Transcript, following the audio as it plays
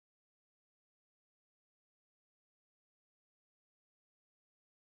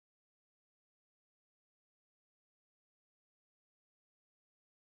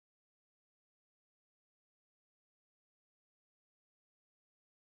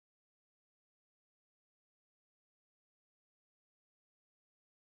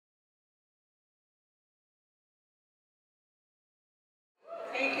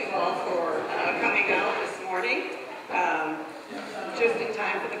Thank you all for coming out this morning, just in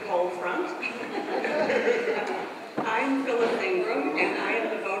time for the cold front. I'm Phyllis Ingram, and I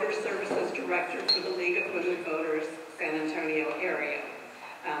am the Voter Services Director for the League of Women Voters San Antonio area.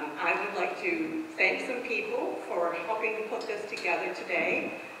 I would like to thank some people for helping to put this together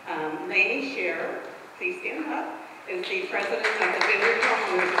today. Lainey Scherer, please stand up, is the president of the Vineyard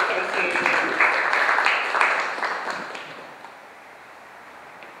Association.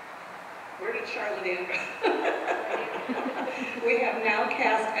 Where did Charlotte Ann go? We have now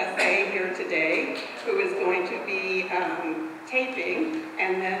cast SA here today, who is going to be taping,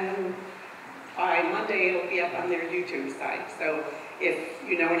 and then by Monday it'll be up on their YouTube site. So if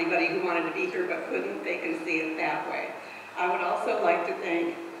you know anybody who wanted to be here but couldn't, they can see it that way. I would also like to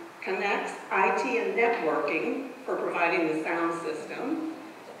thank Connects IT and Networking for providing the sound system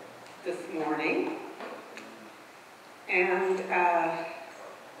this morning. And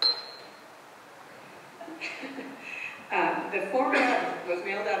the format was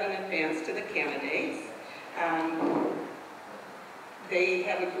mailed out in advance to the candidates. They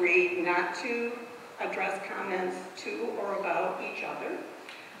have agreed not to address comments to or about each other.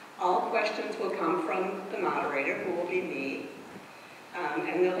 All questions will come from the moderator, who will be me.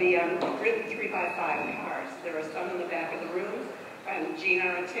 And they'll be on written 3x5 cards. There are some in the back of the room. And Gina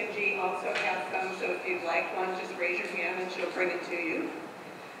Ratinji also has some, so if you'd like one, just raise your hand and she'll bring it to you.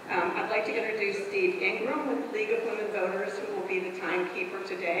 I'd like to introduce Steve Ingram with League of Women Voters, who will be the timekeeper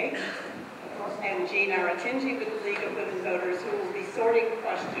today. And Gina Ratinji with the League of Women Voters, who will be sorting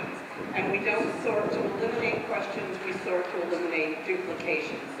questions. And we don't sort to eliminate questions, we sort to eliminate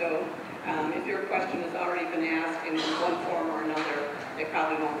duplication. So if your question has already been asked in one form or another, it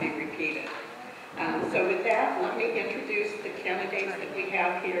probably won't be repeated. So with that, let me introduce the candidates that we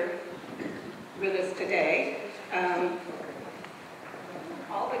have here with us today.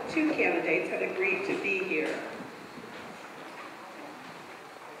 All but two candidates had agreed to be here.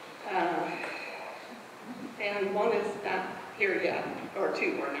 And one is not here yet, or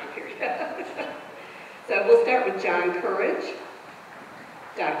two are not here yet. So we'll start with John Courage,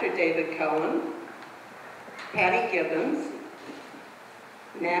 Dr. David Cohen, Patty Gibbons,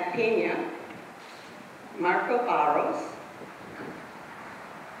 Nat Pina, Marco Barros.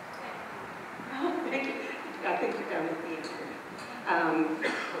 Oh, thank you. I think you're done with me.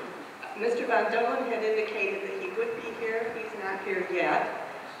 Mr. Dohlen had indicated that he would be here. He's not here yet.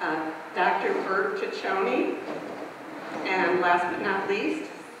 Dr. Bert Cecconi, and last but not least,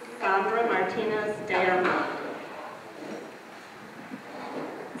 Sandra Martinez-Deyarmond.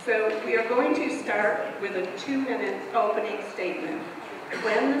 So we are going to start with a 2-minute opening statement.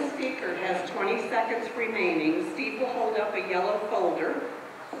 When the speaker has 20 seconds remaining, Steve will hold up a yellow folder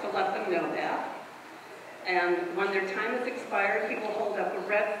to let them know that. And when their time has expired, he will hold up a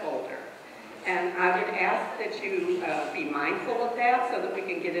red folder. And I would ask that you be mindful of that so that we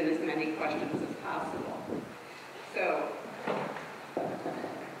can get in as many questions as possible. So,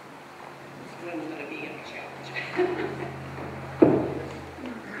 this one's going to be a challenge.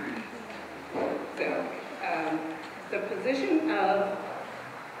 So, the position of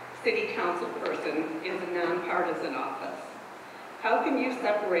city council person is a nonpartisan office. How can you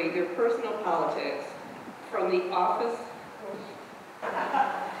separate your personal politics from the office?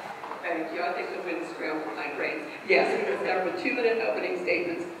 Thank you. I think the wind scrambled my brains. Yes, we're going to start with 2-minute opening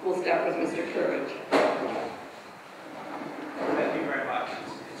statements. We'll start with Mr. Courage. Thank you very much.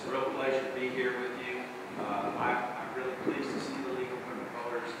 It's a real pleasure to be here with you. I'm really pleased to see the League of Women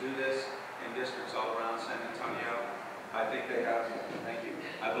Voters do this in districts all around San Antonio. I think they have, thank you,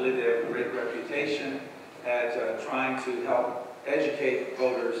 I believe they have a great reputation at trying to help educate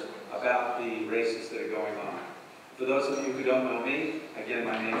voters about the races that are going on. For those of you who don't know me, again,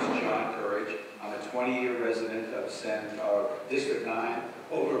 my name is John Courage. I'm a 20-year resident of District 9,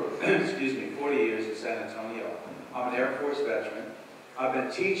 over, 40 years in San Antonio. I'm an Air Force veteran. I've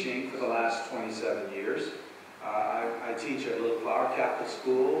been teaching for the last 27 years. I teach at Little Flower Catholic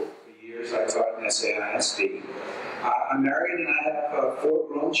School. For years, I taught in SAISD. I'm married and I have 4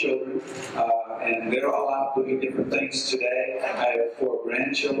 grown children, and they're all out doing different things today. I have 4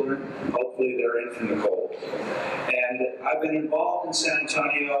 grandchildren. Hopefully they're in from the cold. And I've been involved in San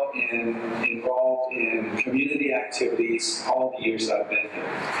Antonio and involved in community activities all the years I've been here.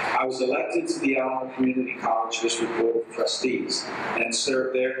 I was elected to the Alamo Community College District Board of Trustees and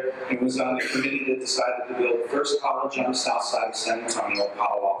served there and was on the committee that decided to build the first college on the south side of San Antonio,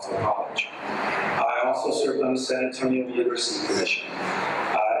 Palo Alto College. I also served on the San Antonio Literacy Commission.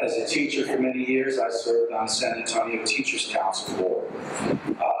 As a teacher for many years, I served on San Antonio Teachers Council Board.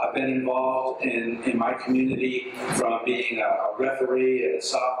 I've I've been involved in my community from being a referee at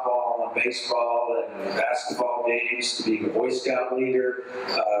softball and baseball and basketball games to being a Boy Scout leader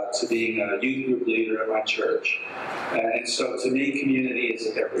to being a youth group leader at my church. And so to me, community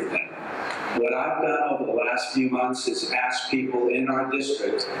is everything. What I've done over the last few months is ask people in our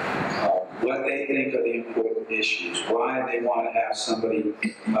district what they think are the important issues, why they want to have somebody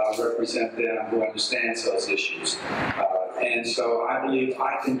represent them who understands those issues. And so I believe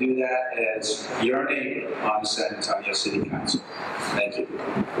I can do that as your neighbor on the San Antonio City Council. Thank you. We're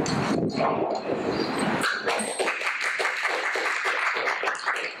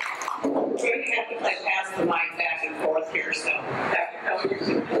going to have to pass the mic back and forth here, so Dr.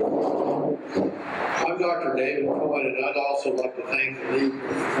 Cohen. I'm Dr. David Cohen, and I'd also like to thank the League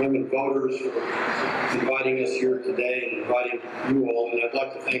of Women Voters for inviting us here today and inviting you all, and I'd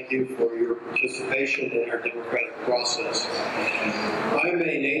like to thank you for your participation in our democratic process. I'm a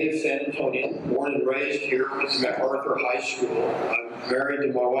native San Antonian, born and raised here at MacArthur High School. I'm married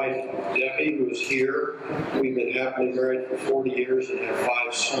to my wife, Debbie, who is here. We've been happily married for 40 years and have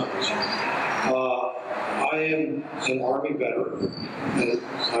 5 sons. I am an Army veteran.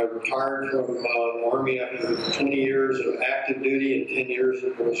 I retired from the Army after 20 years of active duty and 10 years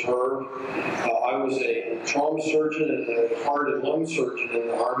of reserve. I was a trauma surgeon and a heart and lung surgeon in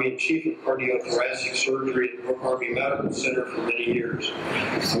the Army and chief of cardiothoracic surgery at the Army Medical Center for many years.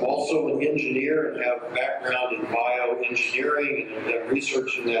 I'm also an engineer and have a background in bioengineering and have done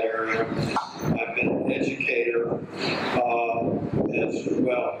research in that area. I've been an educator as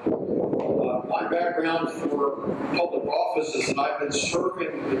well. My background for public office is that I've been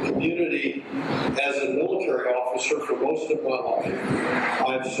serving the community as a military officer for most of my life.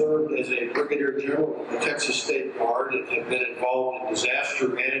 I've served as a brigadier general in the Texas State Guard and have been involved in disaster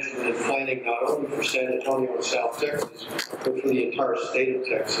management and planning not only for San Antonio and South Texas, but for the entire state of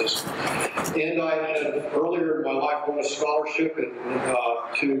Texas. And I had earlier in my life won a scholarship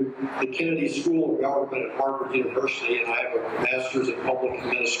to the Kennedy School of Government at Harvard University, and I have a master's in public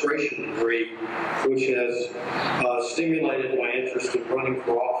administration degree, which has stimulated my interest in running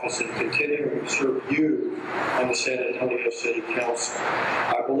for office and continuing to serve you on the San Antonio City Council.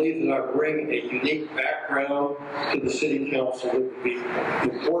 I believe that I bring a unique background to the City Council that would be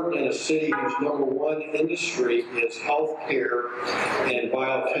important in a city whose #1 industry is healthcare and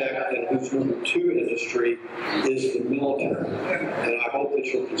biotech, and whose #2 industry is the military. And I hope that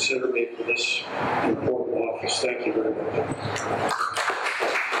you'll consider me for this important office. Thank you very much.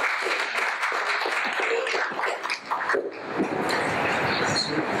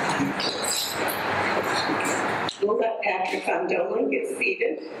 We'll let Patrick von Dohlen get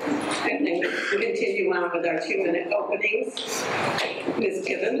seated, and then we'll continue on with our 2-minute openings. Ms.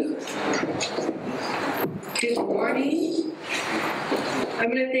 Gibbons. Good morning. I'm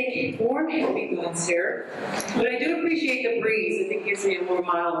going to thank warm, happy months here, but I do appreciate the breeze. I think it gives me a more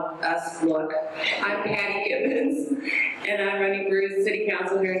mild-esque look. I'm Patty Gibbons, and I'm running for City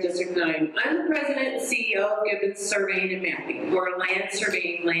Council here in District 9. I'm the president and CEO of Gibbons Surveying and Mapping. We're a land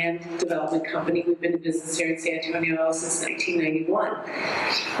surveying, land development company. We've been in business here in San Antonio since 1991.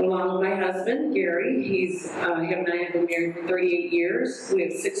 Along with my husband, Gary, him and I have been married for 38 years. We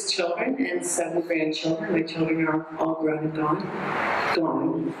have 6 children and 7 grandchildren. My children are all grown and gone.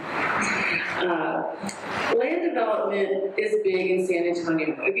 Land development is big in San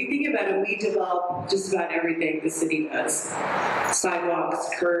Antonio. If you think about it, we develop just about everything the city does. Sidewalks,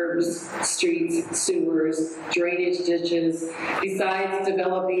 curbs, streets, sewers, drainage ditches. Besides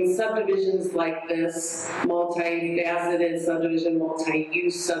developing subdivisions like this, multi-faceted subdivision,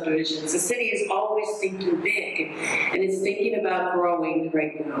 multi-use subdivisions, the city is always thinking big, and it's thinking about growing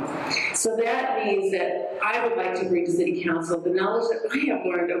right now. So that means that I would like to bring to City Council the knowledge that I have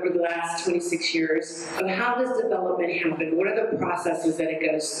learned over the last 26 years of how does development happen, what are the processes that it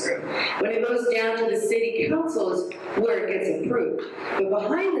goes through. When it goes down to the City Council is where it gets approved, but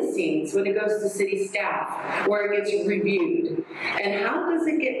behind the scenes, when it goes to city staff, where it gets reviewed. And how does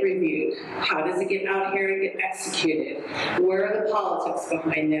it get reviewed? How does it get out here and get executed? Where are the politics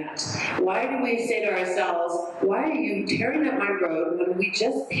behind that? Why do we say to ourselves, why are you tearing up my road when we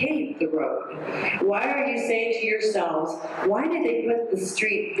just paved the road? Why are you saying to yourselves, why did they put the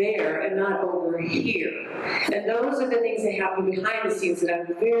street there and not over here? And those are the things that happen behind the scenes that I'm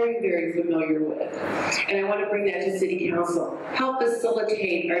very, very familiar with. And I want to bring that to City Council. Help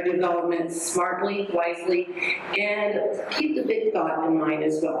facilitate our development smartly, wisely, and keep the big thought in mind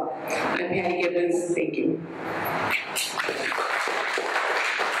as well. I'm Patty Gibbons. Thank you.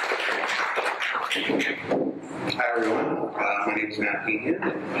 Hi everyone, my name is Pina.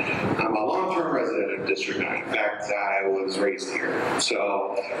 I'm a long-term resident of District 9. In fact, I was raised here.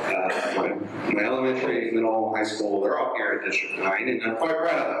 So my elementary, middle, high school, they're all here at District 9, and I'm quite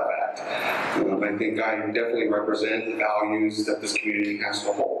proud of that fact. I think I definitely represent the values that this community has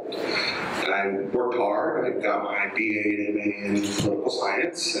to hold. I worked hard. I've got my BA and MA in political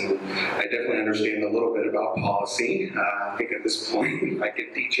science, and I definitely understand a little bit about policy. I think at this point, if I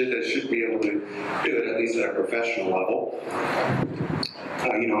could teach it, I should be able to do it at least at a professional level.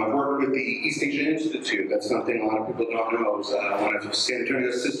 I've worked with the East Asian Institute. That's something a lot of people don't know. It's one of San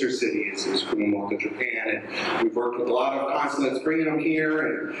Antonio's sister cities. It was Kumamoto, Japan. And we've worked with a lot of consulates, bringing them here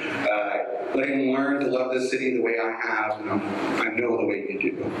and letting them learn to love this city the way I have. And I know the way you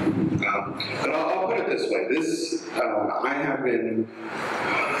do. But I'll put it this way. I have been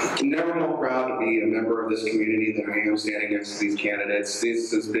never more proud to be a member of this community than I am standing next to these candidates.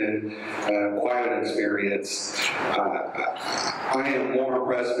 This has been quite an experience. I am more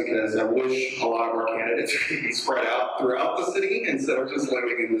impressed because I wish a lot of our candidates could be spread out throughout the city instead of just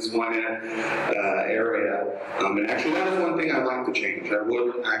living in this one area. And actually, that is one thing I'd like to change. I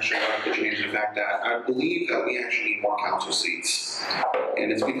would actually like to change the fact that I believe that we actually need more council seats.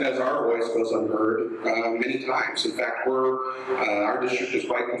 And it's because our voice goes unheard many times. In fact, our district is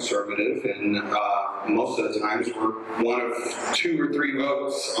quite conservative, and most of the times we're one of 2 or 3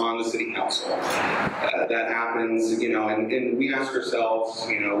 votes on the city council. That happens, and we ask ourselves,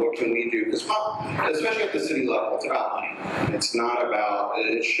 what can we do? Because, especially at the city level, it's about money.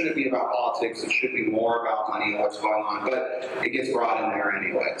 It shouldn't be about politics. It should be more about money and what's going on, but it gets brought in there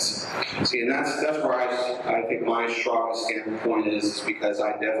anyways. See, and that's where I think my strongest standpoint is because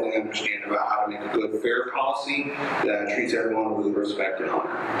I definitely understand about how to make a good, fair policy that treats everyone with respect and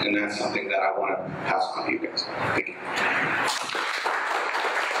honor. And that's something that I want to pass on to you guys. Thank you.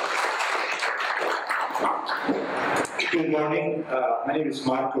 Good morning. My name is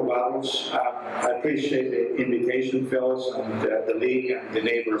Marco Barros. I appreciate the invitation, Phyllis, and the league and the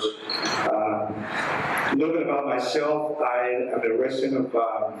neighbors. A little bit about myself. I am a resident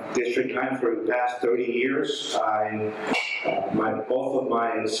of District 9 for the past 30 years. Both of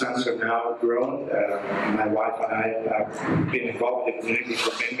my sons are now grown. My wife and I have been involved in the community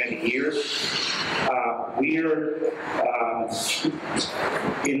for many, many years. We are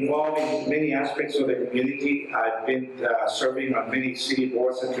involved in many aspects of the community. I've been serving on many city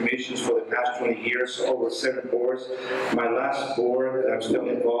boards and commissions for the past 20 years, over 7 boards. My last board that I'm still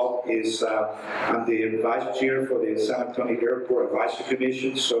involved is I'm the vice chair for the San Antonio Airport Advisory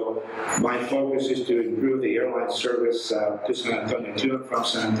Commission. So my focus is to improve the airline service to San Antonio, to and from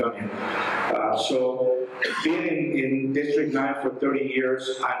San Antonio. So being in District 9 for 30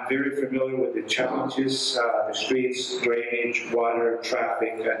 years, I'm very familiar with the challenges, the streets, drainage, water,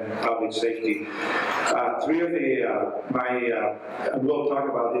 traffic, and public safety. We'll talk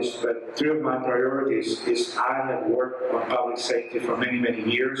about this, but 3 of my priorities is I have worked on public safety for many, many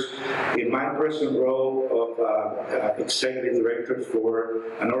years. In my personal role of executive director for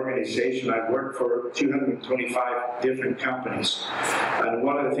an organization, I've worked for 225 different companies. And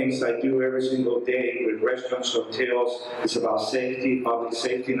one of the things I do every single day with restaurants, hotels, is about safety, public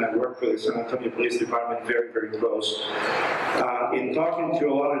safety, and I work for the San Antonio Police Department very, very close. In talking to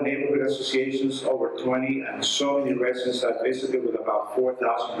a lot of neighborhood associations, over 20, and so many residents I've visited with about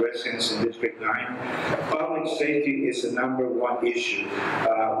 4,000 residents in District 9, public safety is the #1 issue.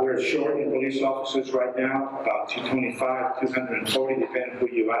 We're short in police officers right now, about 225, 240, depending who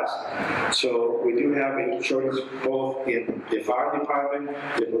you ask. So we do have a shortage both in the fire department,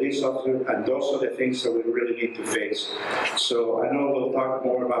 the police officer, and those are the things that we really need to face. So I know we'll talk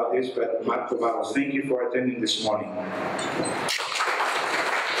more about this, but Marco Barros, thank you for attending this morning.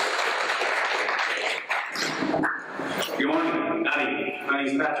 Good morning. My name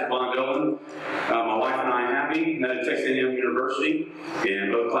is Patrick Von Dohlen. My wife and I are happy. Met at Texas A&M University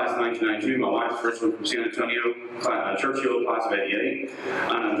in both class of 1992. My wife's first one from San Antonio, Churchill, class of 88.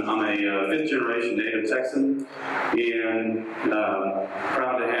 I'm a 5th generation native Texan, and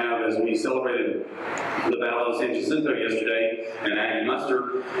proud to have, as we celebrated the Battle of San Jacinto yesterday and Aggie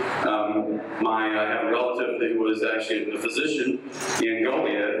Muster, I have a relative who was actually a physician in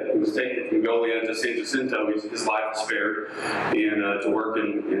Goliad, who was taken from Goliad to San Jacinto. His life was spared, and to work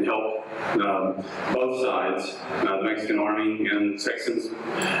and help both sides, the Mexican Army and Texans,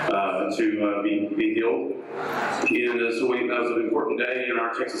 to be healed. And so that was an important day in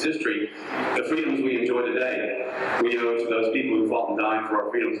our Texas history. The freedoms we enjoy today, we owe to those people who fought and died for our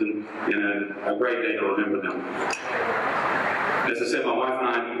freedoms, and a great day to remember them. As I said, my wife and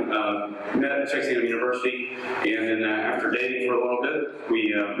I met at Texas A&M University, and then after dating for a little bit,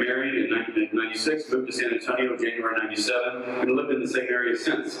 we married in 1996, moved to San Antonio January 97, and lived in the same area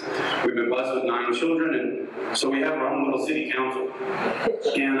since. We've been blessed with 9 children, and so we have our own little city council.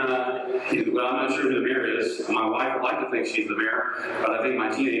 And well, I'm not sure who the mayor is. My wife would like to think she's the mayor, but I think my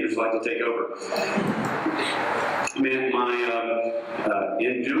teenagers like to take over.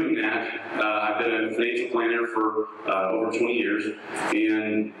 In doing that, I've been a financial planner for over 20 years,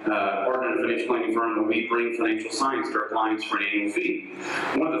 and partnered in a financial planning firm where we bring financial science to our clients for an annual fee.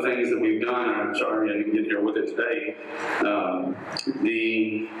 One of the things that we've done, and I'm sorry I didn't get here with it today,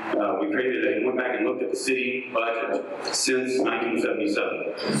 we went back and looked at the city budget since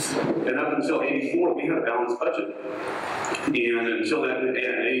 1977. And up until 84, we had a balanced budget. And until that, in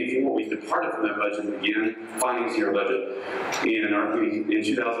 84, we departed from that budget and began financing our budget. In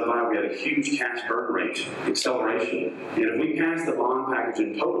 2005, we had a huge cash burn rate, acceleration. And if we pass the bond package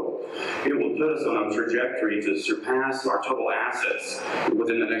in total, it will put us on a trajectory to surpass our total assets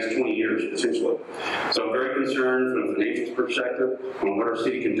within the next 20 years, potentially. So I'm very concerned from a financial perspective on what our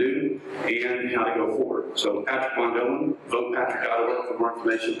city can do and how to go forward. So Patrick Von Dohlen, vote Patrick.org for more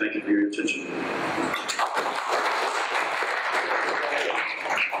information. Thank you for your attention.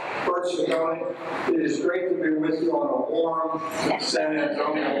 Bert, Cecconi, it is great to be with you on a warm San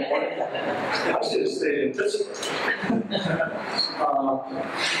Antonio morning. I should have stayed in discipline.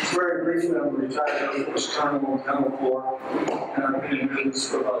 Very briefly, I'm a retired Air Force Colonel in Dental Corps, and I've been in business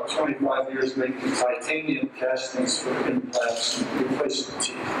for about 25 years making titanium castings for implants and replacement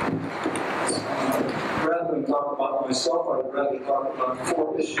teeth. Rather than talk about myself, I would rather talk about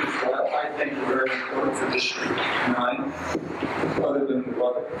 4 issues that I think are very important for District 9, other than the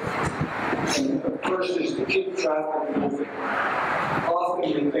weather. And the first is to keep traffic moving.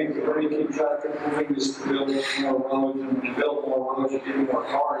 Often we think the way to keep traffic moving is to build more roads, and when you build more roads, you get more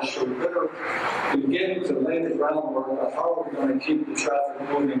cars, so we better begin to lay the groundwork of how are we going to keep the traffic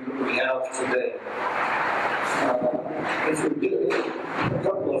moving that we have today. If we did a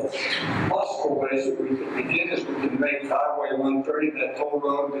couple of possible ways that we could begin is we can make Highway 130, that toll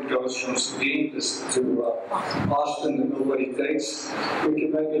road that goes from Seguin to Austin that nobody takes. We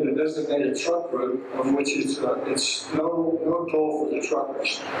can make it a designated truck route, of which it's no toll for the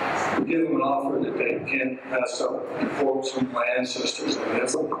truckers. We give them an offer that they can't pass up, and quotes from my ancestors and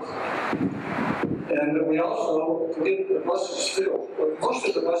everything. And we also get the buses filled. Most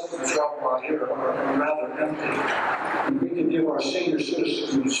of the buses that travel out here are rather empty. And we can give our senior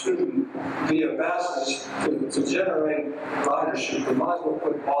citizens and students via buses to generate ridership. We might as well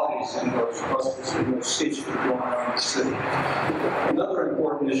put bodies in those buses, in those seats that are going around the city. Another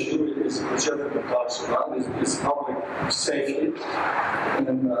important issue is, which everyone talks about, is public safety.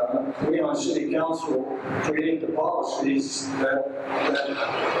 And we on City Council create the policies that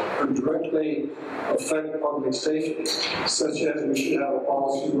are directly affect public safety, such as we should have a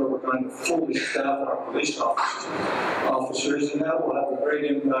policy where we're going to fully staff our police officers, and that will have a great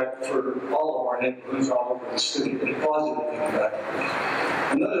impact for all of our neighborhoods all over the city, a positive impact.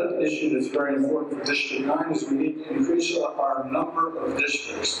 Another issue that's very important for District 9 is we need to increase our number of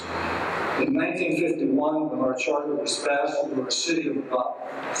districts. In 1951, when our charter was passed, we were a city of about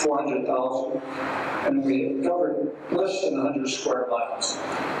 400,000, and we covered less than 100 square miles.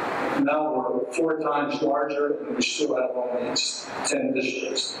 Now we're 4 times larger, and we still have only 10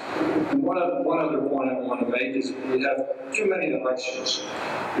 districts. And one other point I want to make is we have too many elections.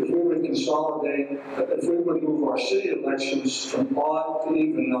 If we would consolidate, if we would move our city elections from odd to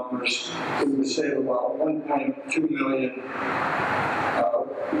even numbers, we would save about 1.2 million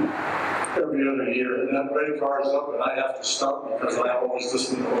every other year. And that red car is up, and I have to stop because I always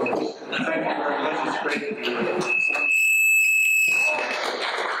listen to orders. Thank you very much. It's great to be with you.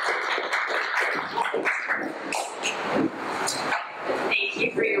 Thank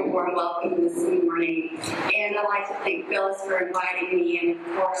you for your warm welcome this morning. And I'd like to thank Phyllis for inviting me, and of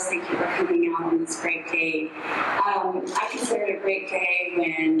course, thank you for coming out on this great day. I consider it a great day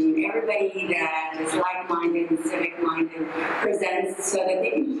when everybody that is like-minded and civic-minded presents so that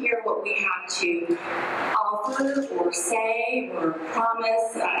they can hear what we have to offer or say or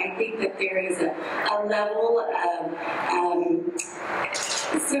promise. I think that there is a level of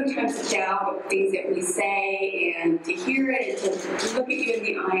sometimes doubt of things that we say, and to hear it and to look at you in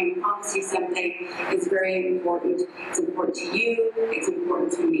the eye and promise you something is very important. It's important to you, it's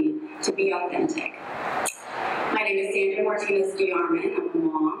important to me to be authentic. My name is Sandra Martinez-Deyarmond. I'm a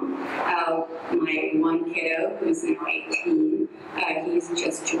mom of my one kiddo who's now 18. He's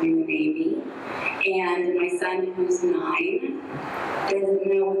just joined the Navy. And my son who's 9 doesn't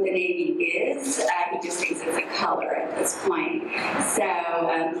know what the Navy is. He just thinks it's a color. color at this point. So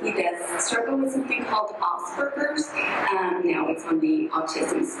he does struggle with something called Asperger's. Now it's on the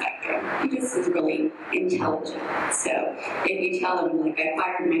autism spectrum. He just is really intelligent. So if you tell him, like, I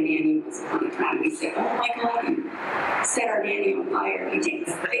fired my nanny once upon a time, he said, oh my God, you set our nanny on fire. He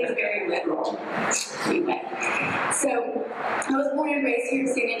takes things very literal. Anyway, so I was born and raised here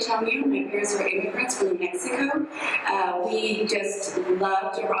in San Antonio. My parents were immigrants from Mexico. We just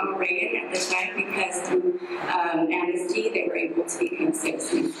loved Ronald Reagan at the time because through amnesty they were able to become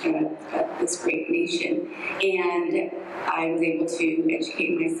citizens of this great nation. And I was able to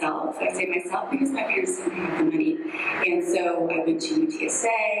educate myself. I say myself because my parents didn't have the money. And so I went to UTSA,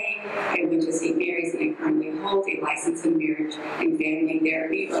 I went to St. Mary's, and I currently hold a license in marriage and family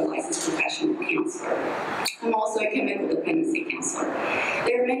therapy or a licensed professional counselor. I'm also a chemical dependency counselor.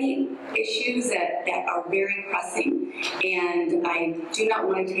 There are many issues that are very pressing, and I do not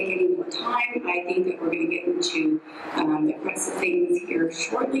want to take any more time. I think that we're going to get into the crux of things here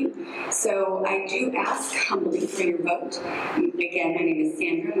shortly. So I do ask humbly for your vote. Again, my name is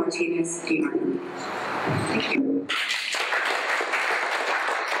Sandra Martinez-Deyarmond. Thank you.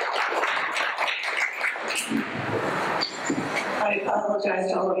 I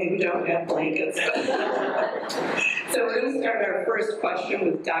apologize to all of you who don't have blankets. So we're going to start our first question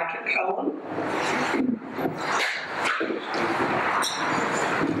with Dr. Cohen.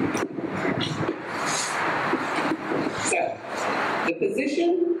 So, the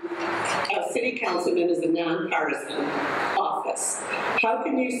position of city councilman is a nonpartisan office. How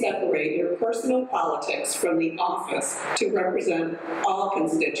can you separate your personal politics from the office to represent all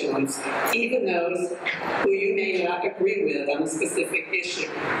constituents, even those who you may not agree with on a specific issue?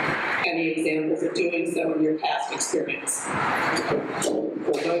 Any examples of doing so in your past experience?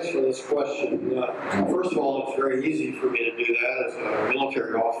 Well, thanks for this question. First of all, it's very easy for me to do that as a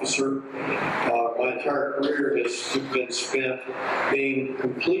military officer. My entire career has been spent being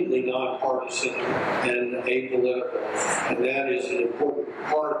completely nonpartisan and apolitical, and that is an important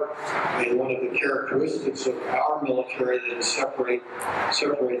part and one of the characteristics of our military that separate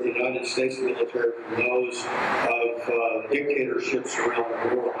the United States military from those of dictatorships around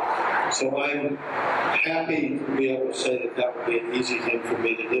the world. So I'm happy to be able to say that that would be an easy thing for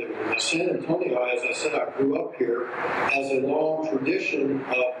me to do. Now, San Antonio, as I said, I grew up here, has a long tradition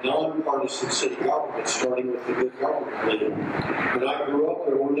of nonpartisan city government, starting with the Good Government League. When I grew up,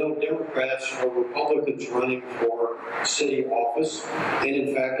 there were no Democrats or Republicans running for city office, and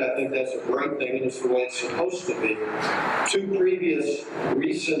in fact, I think that's a great thing, and it's the way it's supposed to be. Two previous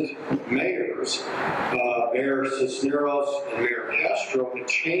recent mayors, Mayor Cisneros and Mayor Castro, had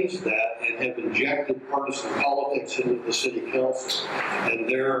changed that and have injected partisan politics into the city council. And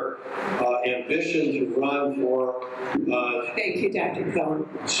their ambition to run for Thank you, Dr. Cohen.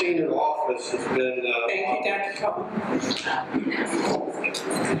 senior office has been... Thank you, Dr. Cohen.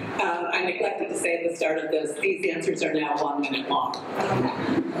 I neglected to say at the start of this, these answers are now 1 minute long.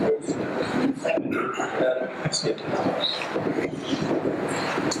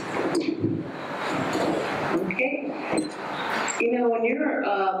 Okay. You know, when you're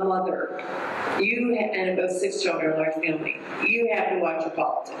a mother, and about 6 children, a large family, you have to watch your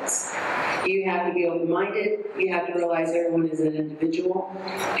politics. You have to be open-minded. You have to realize everyone is an individual,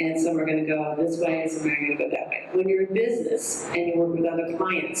 and some are going to go this way, and some are going to go that way. When you're in business and you work with other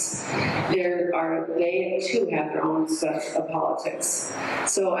clients, they too have their own set of politics.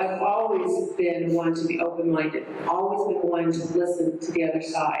 So I've always been one to be open-minded, always been one to listen to the other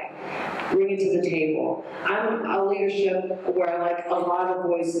side, bring it to the table. I'm a leadership where I like a lot of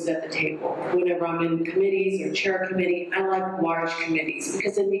voices at the table. Whenever I'm in committees or chair committee, I like large committees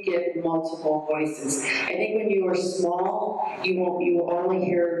because then you get multiple voices. I think when you are small, you only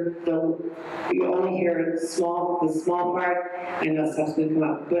hear the small part. I know stuff's going to come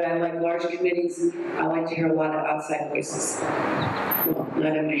up, but I like large committees. I like to hear a lot of outside voices. Well,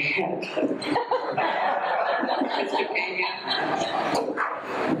 not in my head.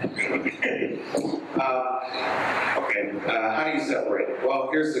 How do you separate it? Well,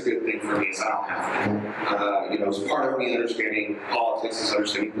 here's the good thing for me is I don't have to. As part of me understanding politics is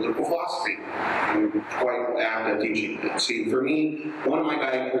understanding political philosophy. I'm quite apt at teaching it. See, for me, one of my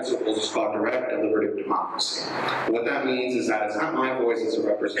guiding principles is called direct deliberative democracy. What that means is that it's not my voice as a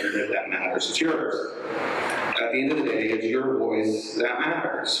representative that matters, it's yours. At the end of the day, it's your voice that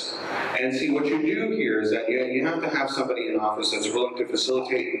matters. And see, what you do here is that you have to have somebody in office that's willing to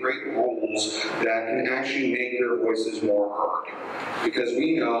facilitate and create rules that can actually make their voices more heard. Because because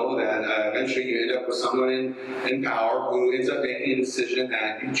we know that eventually you end up with someone in power who ends up making a decision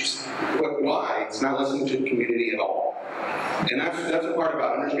that you just, why? It's not listening to the community at all. And that's the part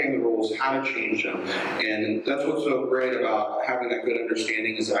about understanding the rules, how to change them. And that's what's so great about having that good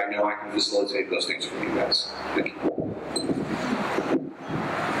understanding, is that I know I can facilitate those things for you guys. Thank you.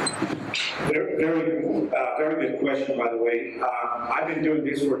 Very good question, by the way. I've been doing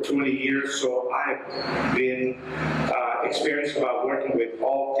this for 20 years, so I've been experienced about working with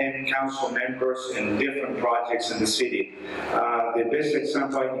all 10 council members in different projects in the city. The best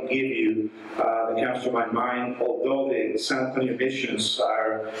example I can give you that comes to my mind, although the San Antonio missions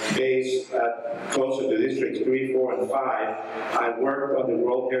are based closer to districts 3, 4, and 5, I worked on the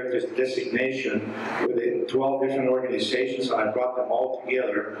World Heritage designation with 12 different organizations, and I brought them all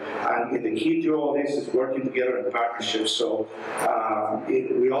together. And the key to all this is working together in partnership. So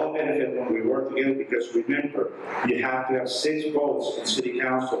we all benefit when we work together, because remember, you have to have 6 votes in city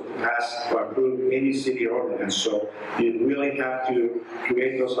council to pass or approve any city ordinance. So you really have to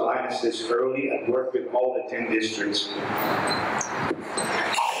create those alliances early and work with all the 10 districts.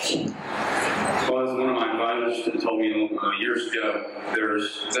 Well, as one of my advisors told me years ago,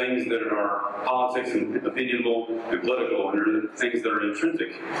 there's things that are politics and opinionable and political, and there are things that are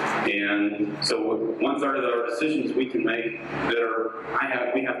intrinsic. And so 1/3 of our decisions we can make that are,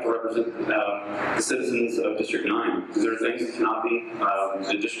 we have to represent the citizens of District 9. There are things that cannot be,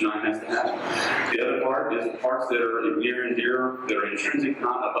 that District 9 has to have. The other part is the parts that are near and dear, that are intrinsic,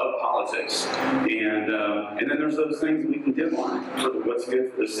 not above politics. And then there's those things we can dip on for what's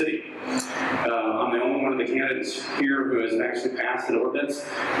good for the city. I'm the only one of the candidates here who has actually passed an ordinance,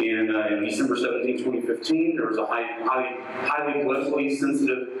 and in December 17, 2015, there was a highly politically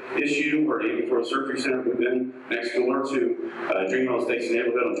sensitive issue where the ambulatory surgery center moved in next door to Dreamville Estates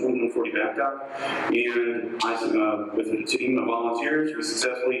neighborhood on 2140 Babcock, and I, with a team of volunteers, we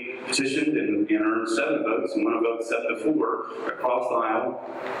successfully petitioned and earned 7 votes, and 1 vote set before across the aisle,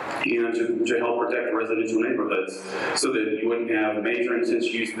 and to help protect residential neighborhoods so that you wouldn't have major intense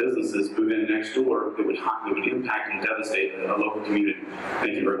use businesses move in next door that would impact and devastate a local community.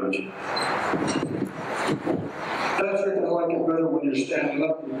 Thank you very much. Patrick, I like it better when you're standing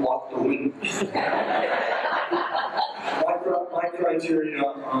up and block the wind. My criteria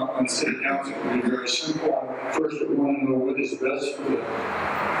on city council can be very simple. First, we want to know what is best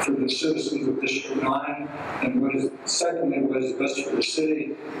for the citizens of District 9, and secondly, what is best for the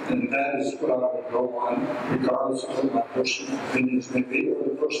city, and that is what I will go on, regardless of what my personal opinions may be, or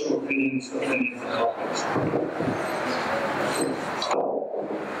the personal opinions of any of the colleagues.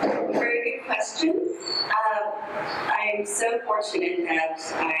 Very good question. I'm so fortunate that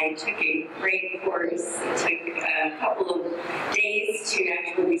I took a great course. It took a couple of days to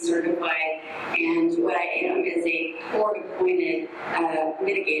actually be certified, and what I am is a court-appointed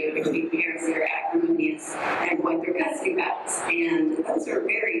mitigator between parents that are acrimonious and going through custody battles, and those are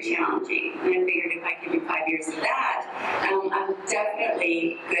very challenging. And I figured if I could do 5 years of that, I'm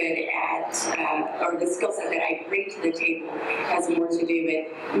definitely good at, or the skill set that I bring to the table has more to do with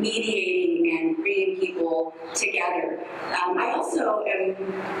mediating and bringing people together. I also am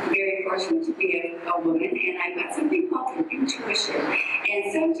very fortunate to be a woman, and I've got something called an intuition.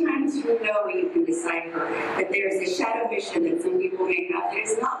 And sometimes you can decipher that there's a shadow mission that some people may have that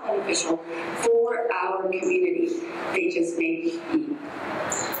is not beneficial for our community. They just may be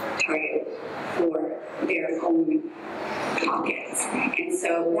targeted for their own pockets. And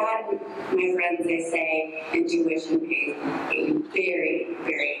so that, my friends, they say, intuition plays a very,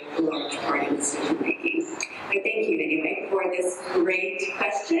 very large part in decision making. But thank you anyway for this great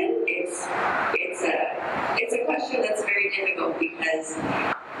question. It's a question that's very difficult because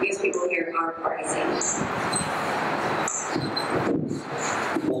most people here are partisan.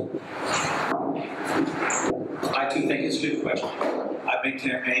 I do think it's a good question. I've been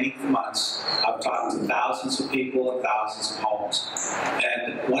campaigning for months. I've talked to thousands of people and thousands of homes.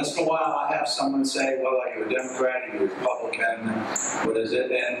 And once in a while I have someone say, well, are you a Democrat, are you a Republican, what is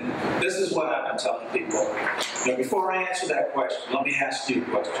it? And this is what I've been telling people. Before I answer that question, let me ask you a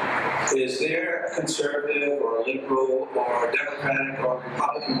question. Is there a conservative or a liberal or a Democratic or a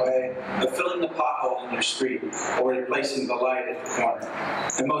Republican way of filling the pothole in your street or replacing the light at the corner?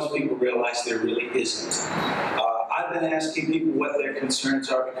 And most people realize there really isn't. I've been asking people what their concerns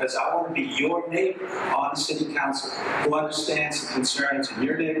are because I want to be your neighbor on the city council who understands the concerns in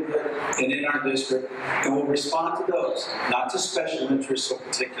your neighborhood and in our district and will respond to those, not to special interests or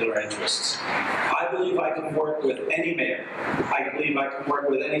particular interests. I believe I can work with any mayor. I believe I can work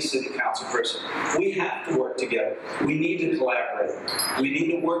with any city council person. We have to work together. We need to collaborate. We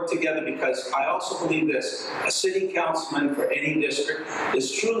need to work together because I also believe this, a city councilman for any district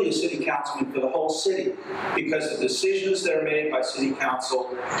is truly a city councilman for the whole city because the decisions that are made by city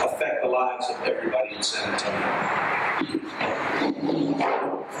council affect the lives of everybody in San Antonio.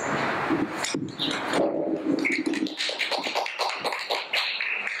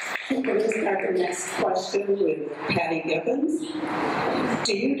 We're going to start the next question with Patty Gibbons.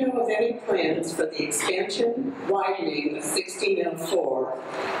 Do you know of any plans for the expansion, widening of 1604?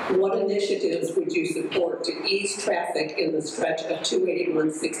 What initiatives would you support to ease traffic in the stretch of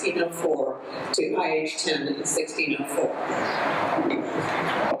 281-1604 to IH-10 and 1604?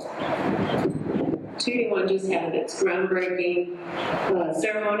 281 just had its groundbreaking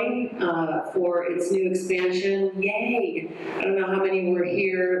ceremony for its new expansion. Yay! I don't know how many were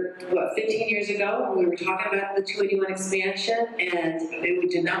here, 15 years ago? We were talking about the 281 expansion, and we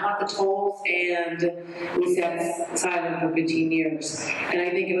did not want the tolls, and we sat silent for 15 years. And I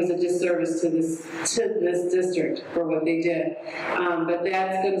think it was a disservice to this district for what they did. But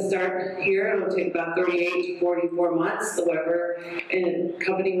that's going to start here. It'll take about 38 to 44 months, however, and a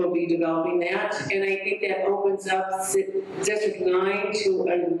company will be developing that. And I think that opens up District 9 to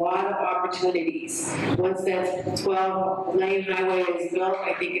a lot of opportunities. Once that 12-lane highway is built,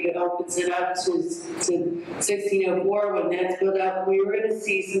 I think it opens it up to 1604. When that's built up, we're going to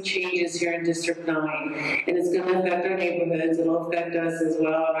see some changes here in District 9. And it's going to affect our neighborhoods. It'll affect us as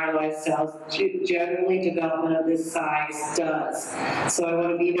well and our lifestyles. Generally, development of this size does. So I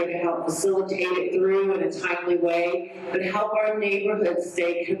want to be there to help facilitate it through in a timely way, but help our neighborhoods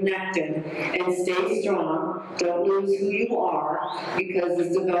stay connected and stay strong. Don't lose who you are because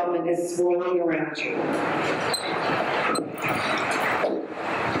this development is swirling around you.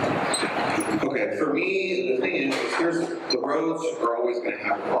 Okay, for me, the thing is the roads are always going to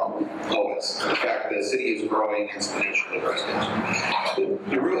have a problem, always. In fact, the city is growing exponentially right now.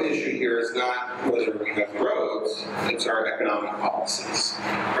 The real issue here is not whether we have roads, it's our economic policies.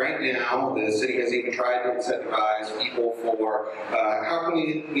 Right now, the city has even tried to incentivize people for how can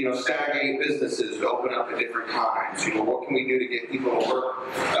we, stagnate businesses to open up at different times? What can we do to get people to work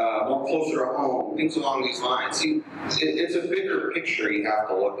more closer to home? Things along these lines. See, it's a bigger picture you have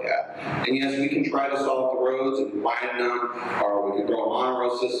to look at. And yes, we can try to solve the roads and widen them, or we can grow a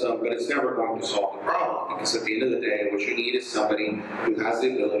monorail system, but it's never going to solve the problem. Because at the end of the day, what you need is somebody who has the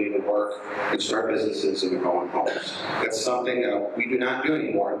ability to work and start businesses in their own homes. That's something that we do not do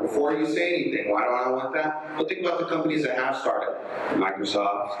anymore. And before you say anything, why do I want that? Well, think about the companies that have started.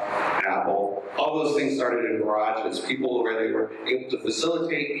 Microsoft, Apple, all those things started in garages. People where they were able to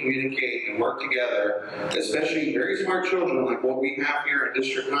facilitate, communicate, and work together, especially very smart children like what we have here in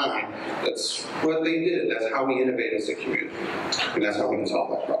District 9. That's what they did. That's how we innovate as a community. And that's how we can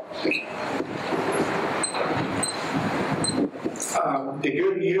solve that problem. Thank you. The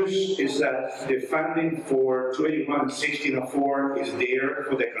good news is that the funding for 281 and 1604 is there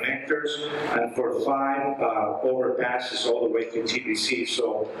for the connectors and for 5 overpasses all the way to TBC.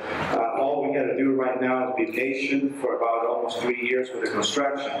 So all we got to do right now is be patient for about almost 3 years with the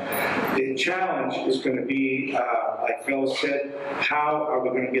construction. The challenge is going to be, like Phyllis said, how are we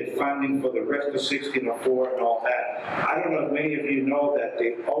going to get funding for the rest of 1604 and all that? I don't know if many of you know that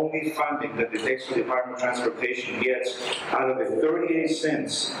the only funding that the Texas Department of Transportation gets out of the 38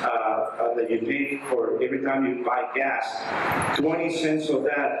 cents that you pay for every time you buy gas, 20 cents of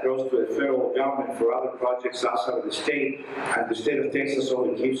that goes to the federal government for other projects outside of the state, and the state of Texas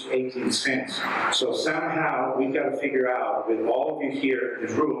only gives 18 cents. So somehow we got to figure out, with all of you here in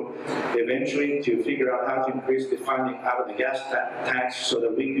this room, eventually to figure out how to increase the funding out of the gas tax so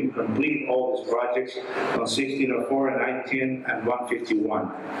that we can complete all these projects on 1604 and I-10 and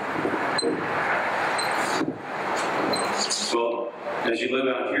 151. Well, as you live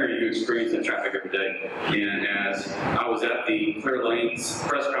out here, you experience that traffic every day. And as I was at the Clear Lanes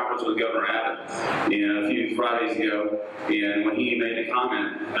press conference with Governor Abbott a few Fridays ago, and when he made the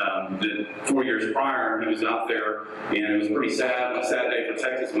comment that 4 years prior he was out there, and it was pretty sad, a sad day for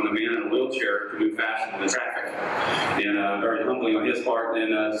Texas when a man in a wheelchair could move faster than the traffic. And very humbling on his part,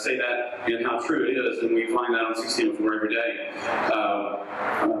 and to say that and how true it is, and we find that on 1604 every day.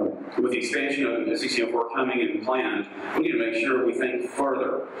 With the expansion of 1604 coming and planned, we need to make sure we think think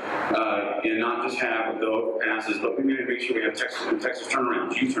further and not just have the overpasses, but we need to make sure we have Texas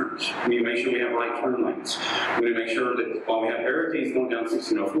turnarounds, U-turns. We need to make sure we have right turn lanes. We need to make sure that while we have barricades going down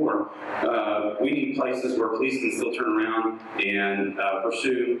 1604, we need places where police can still turn around and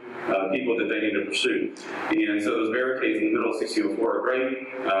pursue people that they need to pursue. And so those barricades in the middle of 1604 are great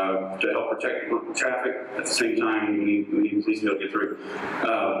to help protect traffic. At the same time, we need police to be able to get through.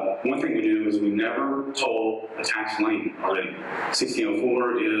 One thing we do is we never toll a tax lane already.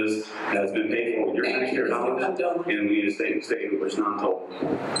 1604 has been paid for with your taxpayer dollars, and we need to stay where it's non-toll.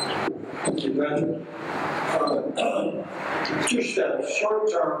 Thank you, Benjamin. Two steps. Short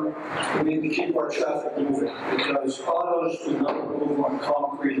term, we need to keep our traffic moving because autos do not move on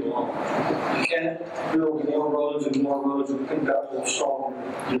concrete alone. You can't build more roads and think that will solve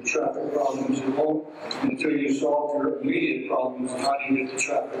your traffic problems. You won't until you solve your immediate problems of how do you get the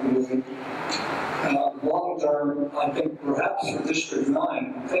traffic moving. Long term, I think perhaps for District 9,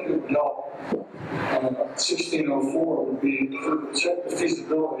 I think it would help. 1604 would be to check the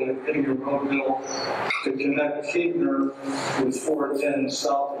feasibility of getting a road built to connect Keebner with 410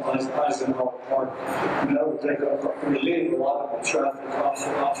 south of Eisenhower Park. And that would relieve a lot of the traffic off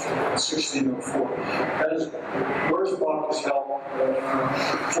of 1604. That is, Wurzbach has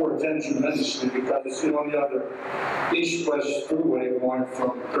helped 410 tremendously because it's the only other east-west throughway going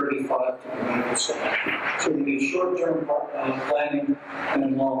from 35 to the United States. So we need short-term planning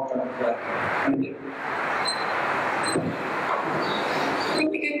and long-term planning. Thank you.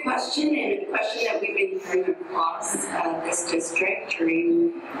 Really good question, and a question that we've been hearing across this district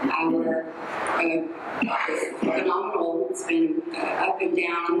during our phenomenal, it's been up and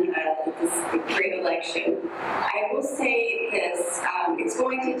down this great election. I will say this, it's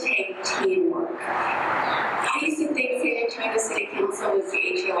going to take teamwork. I used to think San Antonio City Council was the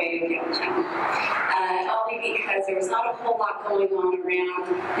HOA of downtown, only because there was not a whole lot going on around,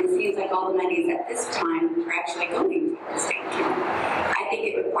 and it seems like all the monies at this time are actually going towards downtown. I think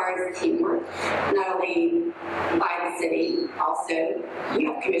it requires teamwork, not only by the city, also we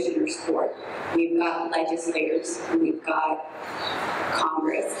have commissioner support, we've got legislators, we've got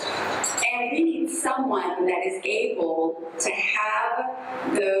Congress, and we need someone that is able to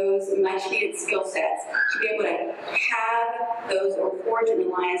have those much needed skill sets, to be able to have those or forge an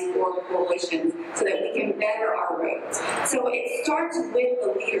alliance or coalitions so that we can better our roads. So it starts with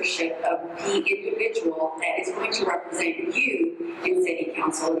the leadership of the individual that is going to represent you in City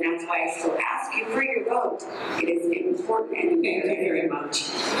Council, and that's why I still ask you for your vote. It is important and Thank you very much.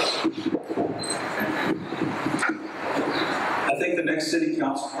 I think the next city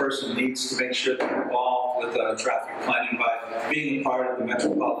council person needs to make sure they're involved with traffic planning by being a part of the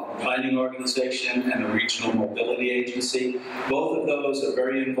Metropolitan Planning Organization and the Regional Mobility Agency. Both of those are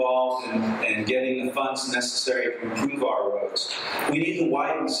very involved in getting the funds necessary to improve our roads. We need to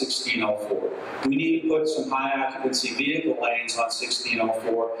widen 1604. We need to put some high occupancy vehicle lanes on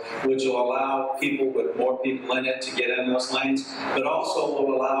 1604, which will allow people with more people in it to get in those lanes, but also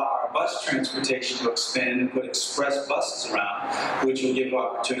will allow our bus transportation to expand and put express buses around, which will give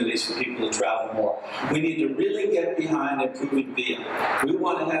opportunities for people to travel more. We need to really get behind improving VIA. We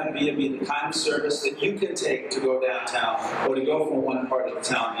want to have VIA be the kind of service that you can take to go downtown or to go from one part of the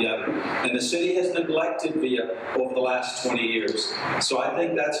town to the other. And the city has neglected VIA over the last 20 years. So I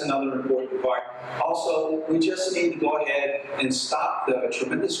think that's another important part. Also, we just need to go ahead and stop the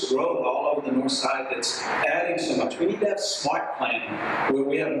tremendous growth all over the north side that's adding so much. We need to have smart planning where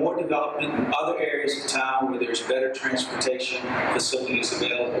we have more development in other areas of town where there's better transportation facilities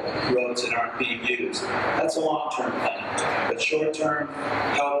available, roads that aren't being used. That's a long-term plan. But short-term,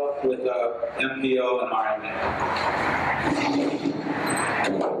 help with MPO and RMA.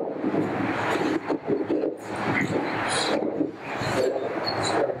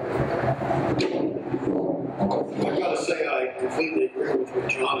 I've got to say I completely agree with what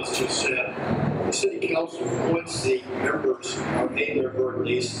John has just said. The City Council appoints the members, or a member at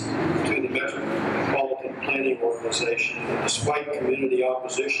least, to the Metropolitan Planning Organization. And despite community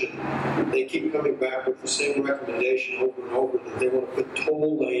opposition, they keep coming back with the same recommendation over and over that they want to put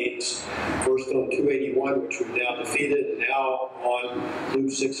toll lanes, first on 281, which we've now defeated, and now on Loop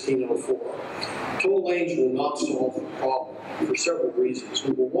 1604. Toll lanes will not solve the problem for several reasons.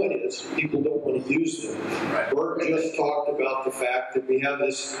 Number one is people don't want to use them. Bert just talked about the fact that we have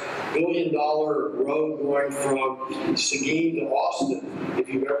this $1 billion road going from Seguin to Austin. If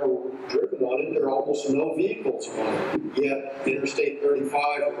you've ever driven on it, there are almost no vehicles on it. Yet Interstate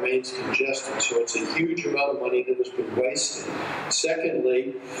 35 remains congested, so it's a huge amount of money that has been wasted.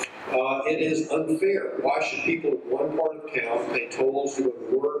 Secondly, it is unfair. Why should people in one part of town pay tolls to go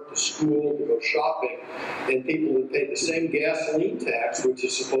to work, to school, to go shopping, and people that pay the same gasoline tax, which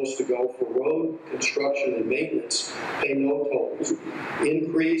is supposed to go for road construction and maintenance, pay no tolls.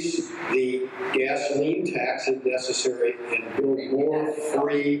 Increase the gasoline tax if necessary and build more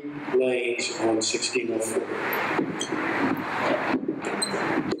free lanes on 1604.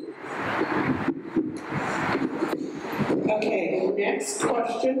 Okay, next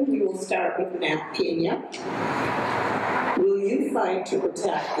question, we will start with Matt Pina. Will you fight to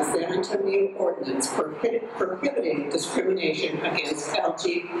protect the San Antonio ordinance prohibiting discrimination against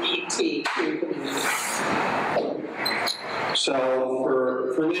LGBTQ communities? So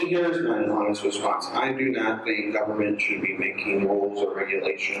for me, here's my honest response. I do not think government should be making rules or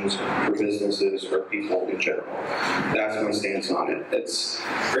regulations for businesses or people in general. That's my stance on it. It's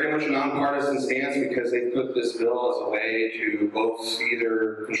very much a nonpartisan stance because they put this bill as a way to both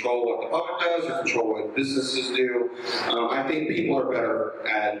either control what the public does or control what businesses do. I think people are better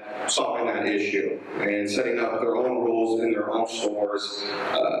at solving that issue and setting up their own rules in their own stores.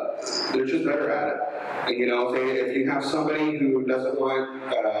 They're just better at it. And, you know, if you have somebody who doesn't want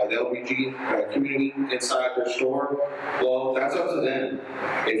the LBG community inside their store, well, that's up to them.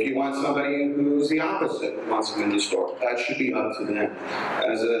 If you want somebody who's the opposite, wants them in the store, that should be up to them.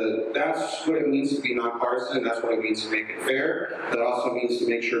 That's what it means to be nonpartisan. That's what it means to make it fair. That also means to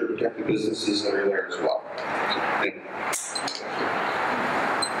make sure to protect the businesses that are there as well. Thank you.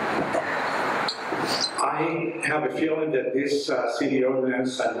 I have a feeling that this city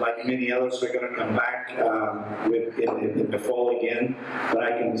ordinance, and like many others, are going to come back in the fall again. But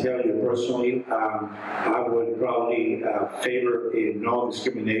I can tell you personally, I would probably favor a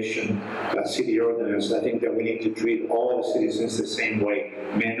no-discrimination city ordinance. I think that we need to treat all the citizens the same way,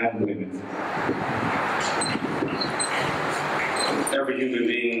 men and women. Every human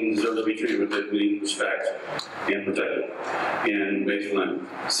being deserves to be treated with dignity, respect, and protected. And based on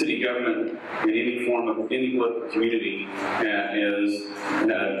city government in any form of any political community is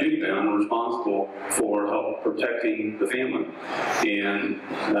duty-bound and responsible for help protecting the family. And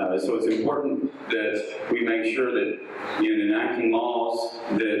so it's important that we make sure that in enacting laws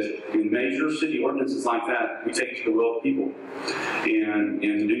that in major city ordinances like that, we take it to the will of the people. And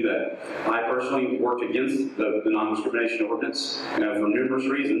to do that. I personally worked against the non-discrimination ordinance for numerous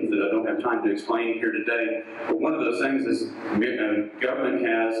reasons that I don't have time to explain here today. But one of those things is government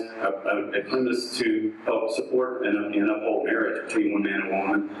has a premise to help support and uphold marriage between one man and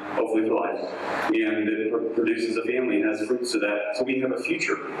woman, hopefully for life. And it produces a family and has fruits of that. So we have a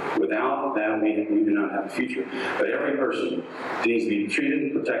future. Without that, we do not have a future. But every person needs to be treated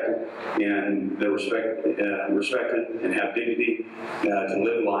and protected, and they're respected and have dignity to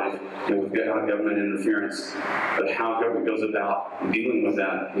live life without government interference. But how government goes about dealing with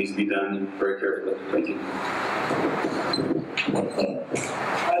that needs to be done very carefully. Thank you.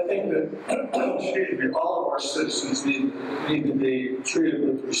 I think that all of our citizens need to be treated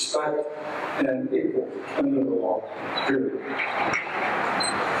with respect and equal under the law, period.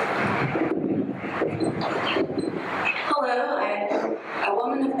 Hello, I'm a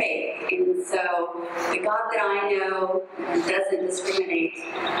woman of faith, and so the God that I know doesn't discriminate.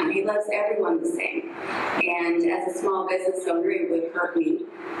 He loves everyone the same. And as a small business owner, it would hurt me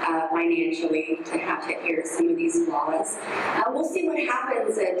financially to have to hear some of these laws. We'll see what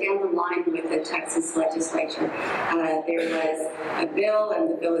happens down the line with the Texas legislature. There was a bill, and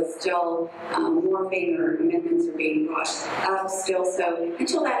the bill is still morphing, or amendments are being brought up still. So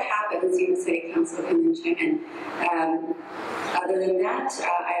until that happens, the City Council Convention. And other than that,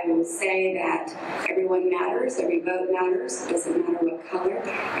 I will say that everyone matters, every vote matters. It doesn't matter what color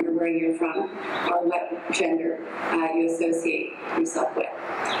or where you're from or what gender you associate yourself with.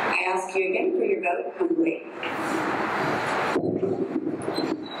 I ask you again for your vote humbly.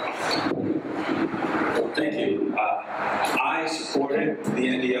 Thank you. I supported the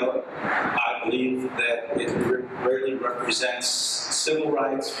NDO. I believe that it really represents civil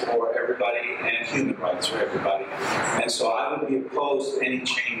rights for everybody and human rights for everybody. And so I would be opposed to any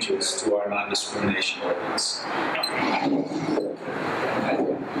changes to our non-discrimination ordinance.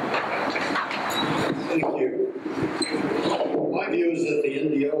 Thank you. My view is that the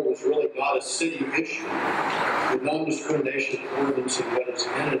NDO was really not a city issue. The non-discrimination ordinance and what is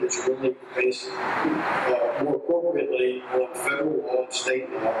in it is really based more appropriately on federal law United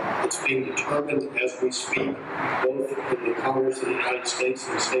States law. It's being determined as we speak, both in the Congress of the United States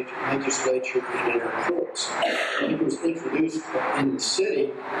and the state legislature and in our courts. It was introduced in the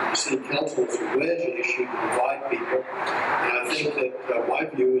city council as a wedge issue to divide people. And I think that my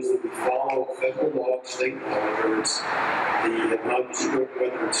view is that we follow federal law, state law, whether it's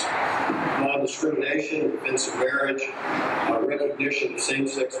non-discrimination, defense of marriage, recognition of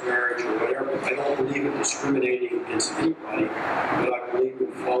same-sex marriage, or whatever. I don't believe in discriminating against anybody, but I believe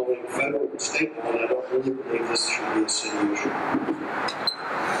in following federal and state law, and I don't really believe this should be a city issue.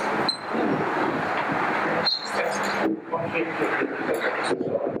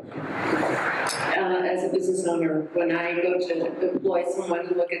 As a business owner, when I go to employ someone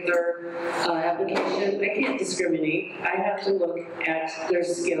to look at their application, I can't discriminate. I have to look at their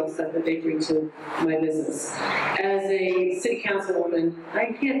skill set that they bring to my business. As a city councilwoman,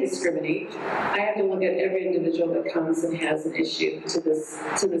 I can't discriminate. I have to look at every individual that comes and has an issue to this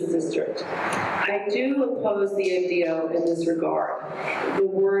district. I do oppose the MDO in this regard. The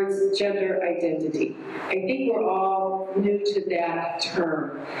words gender identity. I think we're all new to that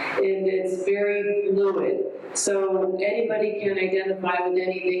term, and it's very fluid. So anybody can identify with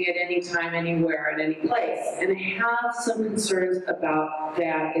anything at any time, anywhere, at any place. And I have some concerns about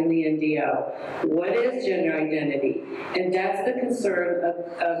that in the NDO. What is gender identity? And that's the concern of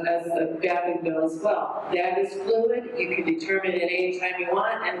as the Baptist bill as well. That is fluid. You can determine it any time you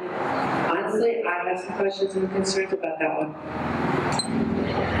want. And honestly, I have some questions and concerns about that one.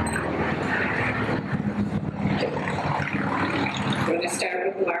 I'm going to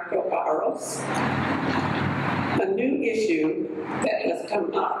start with Marco Barros. A new issue that has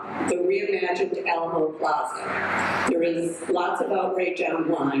come up, the reimagined Alamo Plaza. There is lots of outrage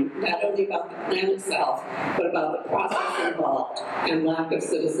online, not only about the plan itself, but about the process involved and lack of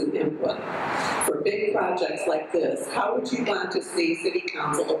citizen input. For big projects like this, how would you want to see City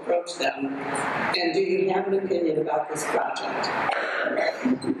Council approach them? And do you have an opinion about this project?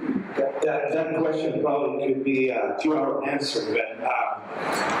 That question probably could be a 2-hour answer, but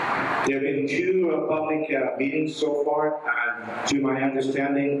there have been 2 public meetings so far, and to my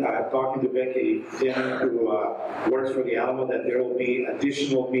understanding, talking to Becky, who works for the Alamo, that there will be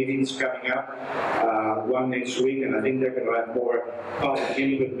additional meetings coming up, one next week, and I think they're going to have more public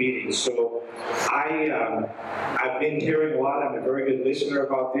input meetings. So I've been hearing a lot. I'm a very good listener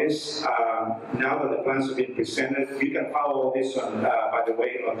about this. Now that the plans have been presented, you can follow all this on, by the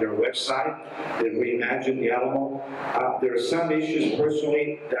way, on their website, the Reimagine the Alamo. There are some issues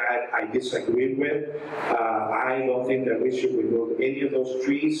personally that I disagree with. I don't think that we should remove any of those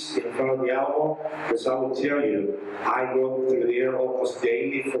trees in front of the Alamo, because I will tell you, I go through there almost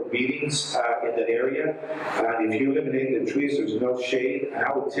daily for meetings in that area. If you eliminate the trees, there's no shade. And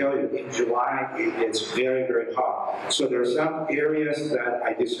I will tell you, in July, it gets very, very hot. So there are some areas that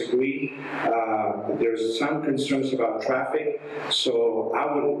I disagree. There's some concerns about traffic. So I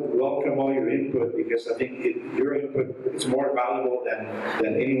would welcome all your input, because I think your input is more valuable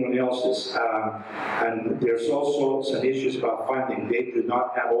than anyone else's. And there's also some issues about funding. They do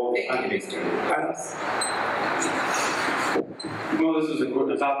not have all the funding. Well, this is a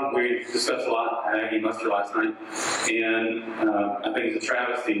topic we discussed a lot at Aggie Muster last night, and I think it's a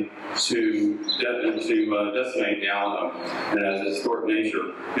travesty to decimate the Alamo and as a historic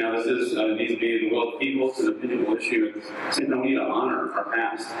nature. Now, this is needs to be the will of the people. It's an opinion issue. It's no need to honor our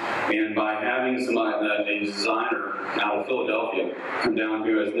past, and by having somebody that a designer out of Philadelphia come down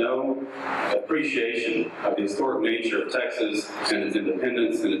who has no appreciation of the historic nature of Texas and its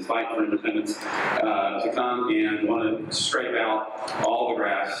independence and its fight for independence, to come and want to scrape out all the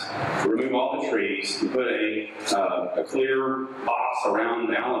grass, remove all the trees, and put a clear box around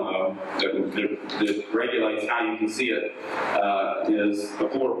the Alamo that regulates how you can see it, is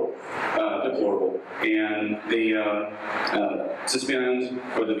deplorable. And to spend,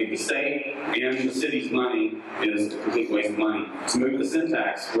 whether it be the state and the city's money, is a complete waste of money. To move the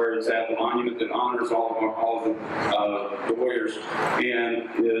syntax where it's at, the monument that honors all of the warriors, and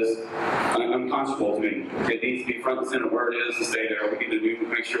is unconscionable to me. It needs to be front and center where it is to stay there. We need to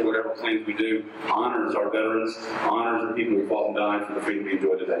make sure whatever plans we do honors our veterans, honors the people who fought and died for the freedom we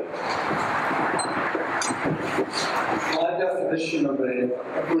enjoy today. My definition of a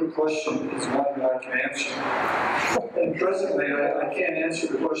good question is one that I can answer. And presently, I can't answer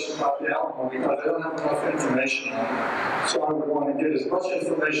the question about the Alamo because I don't have enough information on it. So I would want to get as much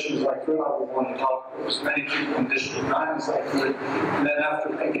information as I could. I would want to talk to as many people in District 9 as I could. And then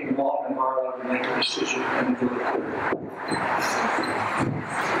after thinking long and hard, I would make a decision and do it.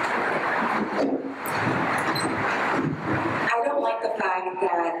 I don't like the fact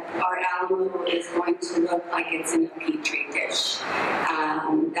that our Alamo is is going to look like it's in a petri dish.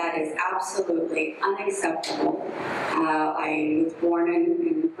 That is absolutely unacceptable. I was born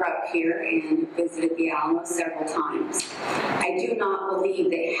and grew up here and visited the Alamo several times. I do not believe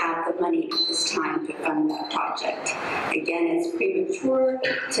they have the money at this time to fund that project. Again, it's premature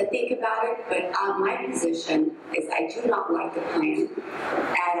to think about it, but my position is I do not like the plan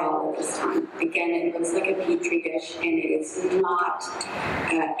at all at this time. Again, it looks like a petri dish, and it is not,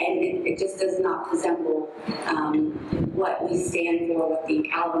 and it just does not resemble what we stand for, what the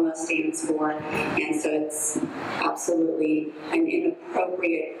Alamo stands for, and so it's absolutely an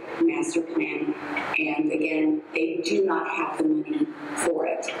inappropriate master plan. And again, they do not have the money for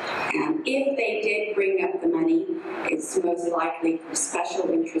it. If they did bring up the money, it's most likely for special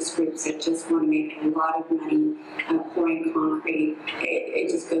interest groups that just want to make a lot of money pouring concrete.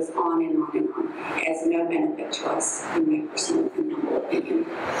 It just goes on and on and on. It has no benefit to us, in my personal and humble opinion.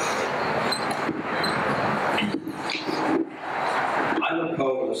 I'm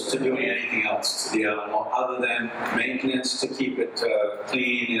opposed to doing anything else to the Alamo other than maintenance to keep it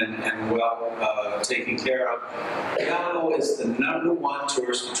clean and well taken care of. The Alamo is the #1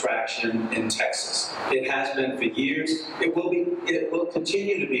 tourist attraction in Texas. It has been for years. It will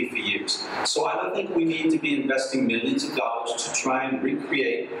continue to be for years. So I don't think we need to be investing millions of dollars to try and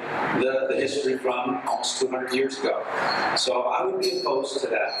recreate the history from almost 200 years ago. So I would be opposed to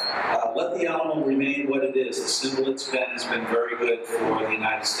that. Let the Alamo remain what it is. The symbol it's been has been very good for the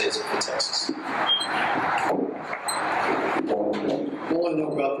United States and for Texas. All I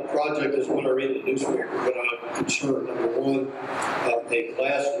know about the project is what I read in the newspaper, but I'm concerned. Number one, a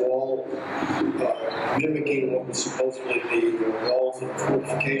glass wall mimicking what was supposedly the walls and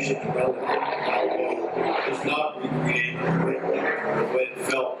fortifications around the Alamo is not recreating the way it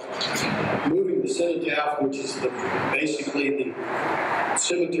felt. Moving the cenotaph, which is basically the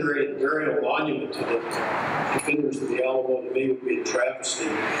cemetery and burial monument to the defenders of the Alamo, to me would be a travesty.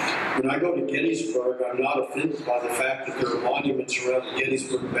 When I go to Gettysburg, I'm not offended by the fact that there are monuments around the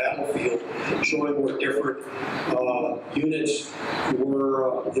Gettysburg battlefield showing where different units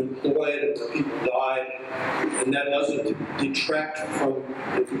were employed and where people died, and that doesn't detract from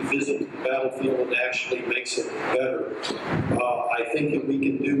if we visit the battlefield, it actually makes it better. I think that we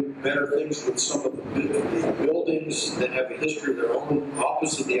can do better things with some of the buildings that have a history of their own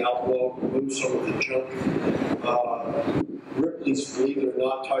opposite the Alamo, remove some of the junk. Ripley's Believe It or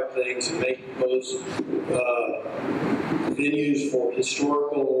Not type things, and make those venues for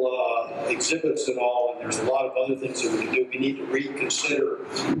historical exhibits and all, and there's a lot of other things that we can do. We need to reconsider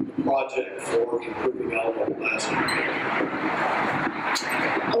the project for improving Alamo Plaza.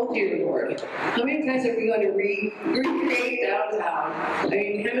 Oh dear Lord, how many times are we going to recreate downtown? I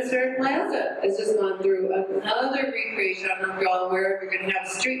mean, Hemisphere Plaza has just gone through another recreation. I don't know if y'all aware, we're going to have a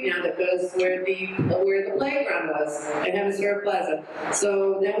street now that goes where the playground was at Hemisphere Plaza.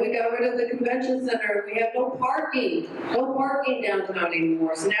 So then we got rid of the convention center. We have no parking downtown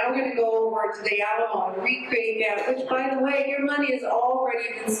anymore. So now we're going to go over to the Alamo and recreate that, which, by the way, your money has already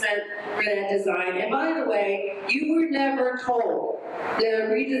been spent for that design. And by the way, you were never told the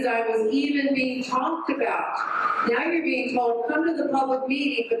redesign was even being talked about. Now you're being told, come to the public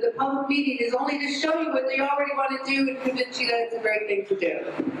meeting, but the public meeting is only to show you what they already want to do and convince you that it's a great thing to do.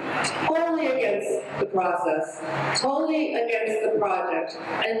 Totally against the process, totally against the project.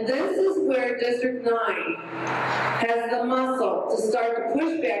 And this is where District 9 has the muscle to start to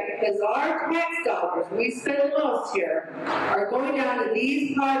push back, because our tax dollars, we spend the most here, are going down to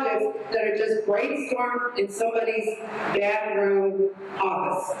these projects that are just brainstormed in somebody's bathroom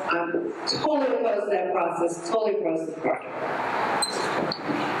office. I'm totally opposed to that process, totally opposed to the project.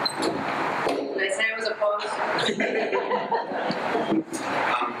 Did I say I was opposed?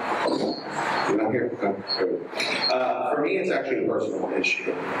 Not here. For me, it's actually a personal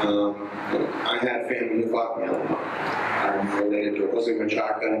issue. I had family who fought in the Alamo. I'm related to Jose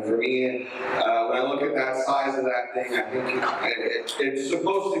Machaca, and for me, when I look at that size of that thing, I think it's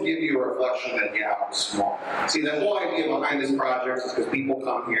supposed to give you a reflection that, yeah, it was small. See, the whole idea behind this project is because people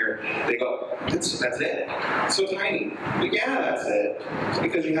come here, they go, that's it? It's so tiny. But yeah, that's it. It's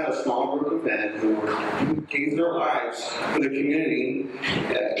because you had a small group of men who gave their lives for the community.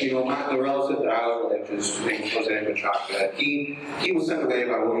 The relative that I was related to, his name was Jose Machaca, he was sent away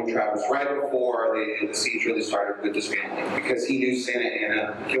by William Travis right before the siege really started with his family, because he knew Santa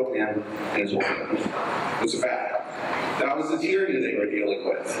Anna killed him and his wife. It was a fact. That was the tyranny they were dealing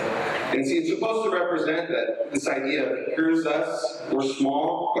with. And see, it's supposed to represent that this idea of here's us, we're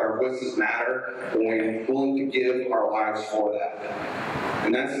small, but our voices matter, and we're willing to give our lives for that.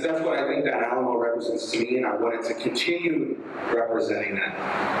 And that's what I think that Alamo represents to me, and I wanted to continue representing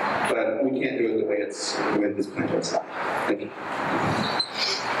that. But we can't do it the way this plan looks like. Thank you.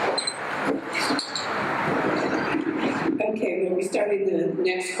 Okay, we'll be starting the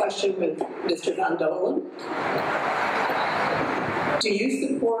next question with Mr. Van Dohlen. Do you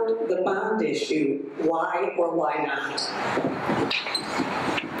support the bond issue? Why or why not?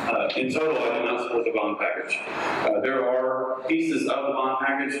 In total, I do not support the bond package. There are pieces of the bond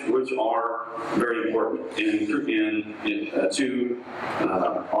package which are very important to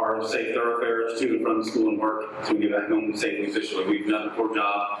our safe thoroughfares, to and from the school and work, so we get back home safely and efficiently. We've done a poor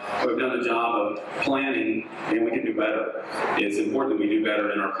job. We've done a job of planning, and we can do better. It's important that we do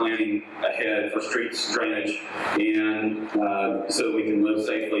better in our planning ahead for streets, drainage, and so that we can live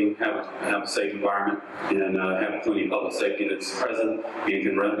safely, have a safe environment, and have plenty of public safety that's present and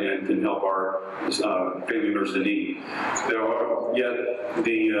can help our family members in need.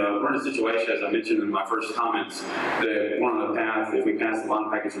 We're in a situation, as I mentioned in my first comments, that we're on a path, if we pass the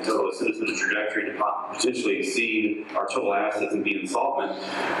bond package in total, it's in a trajectory to potentially exceed our total assets and be insolvent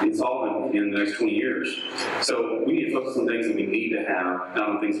in the next 20 years. So we need to focus on things that we need to have, not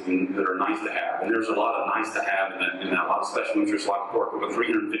on things that are nice to have. And there's a lot of nice to have in that. A lot of special interests like work, over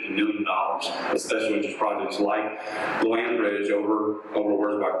 $350 million of special interest projects like the land bridge over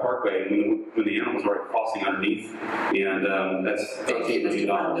Wurzbach Parkway when the animals are crossing underneath, and that's $13 million.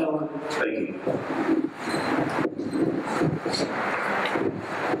 Thank you.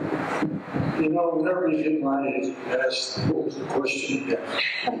 You know, whenever you get my age, you ask, what was the question again?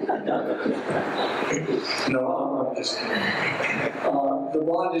 No, I'm just kidding. The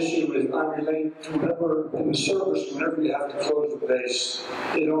bond issue is, I relate to whenever, in the service, whenever you have to close the base,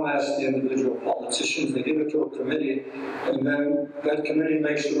 they don't ask the individual politicians, they give it to a committee, and then that committee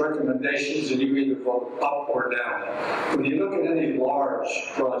makes the recommendations, and you either vote up or down. When you look at any large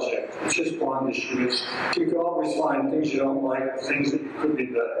project, it's just bond issues, you can always find things you don't like, things that could be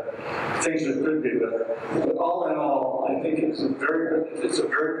better, things that could be better. But all in all, I think it's a very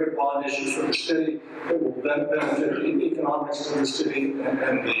good bond issue for the city. It will benefit the economics of the city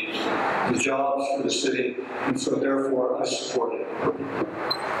and the jobs for the city, and so therefore I support it.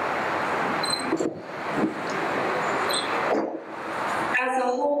 As a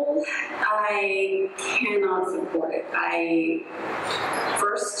whole, I cannot support it. I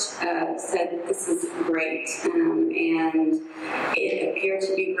first said this is great, and it appeared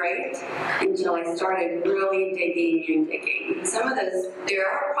to be great until I started really digging. And some of those, there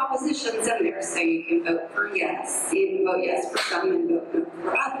are propositions in there, so you can vote for yes. You can vote yes for some and vote no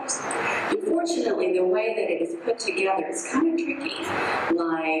for others. Unfortunately, the way that it is put together is kind of tricky.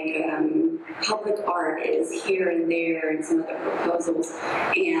 Like public art is here and there in some of the proposals,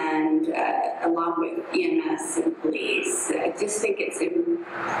 and along with EMS and police. I just think it's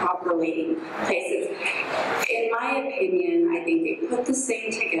improperly placed. In my opinion, I think they put this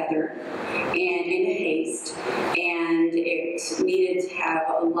thing together and in haste, and it needed to have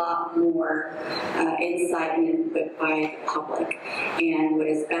a lot more insight and input by the public and what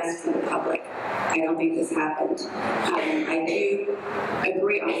is best for the public. I don't think this happened. I do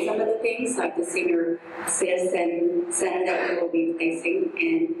agree on some of the things, like the senior citizen center that we will be placing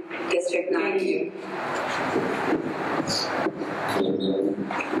in District 9. Thank you.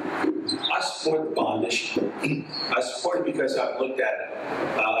 I support the bond issue. I support it because I've looked at it.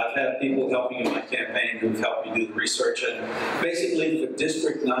 I've had people helping in my campaign who've helped me do the research, and basically for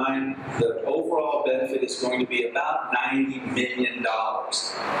District 9, the overall benefit is going to be about $90 million.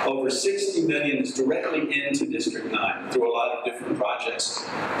 Over $60 million is directly into District 9 through a lot of different projects.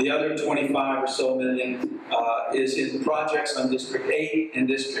 The other 25 or so million is in projects on District 8 and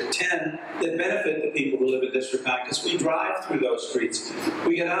District 10 that benefit the people who live in District 9, because we drive through those streets.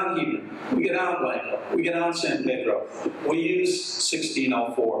 We get out Ingram, we get out Blanco, we get out San Pedro, we use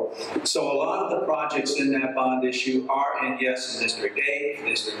 1604. So a lot of the projects in that bond issue are in District 8,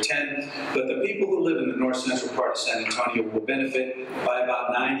 District 10, but the people who live in the north central part of San Antonio will benefit by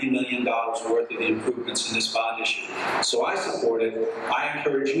about $90 million worth of the improvements in this bond issue. So I support it. I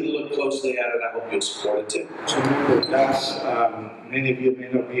encourage you to look closely at it. I hope you'll support it too. So Member Das, many of you may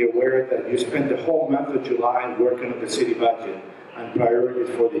not be aware that you spent the whole month of July working on the city budget and priorities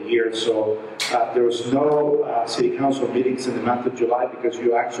for the year. So there was no city council meetings in the month of July because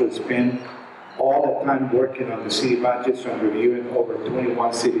you actually spent all the time working on the city budgets and reviewing over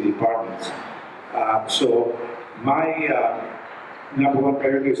 21 city departments. So my number one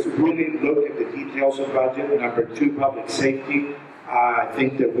priority is to really look at the details of budget. Number two, public safety. I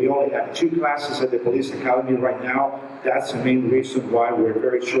think that we only have 2 classes at the police academy right now. That's the main reason why we're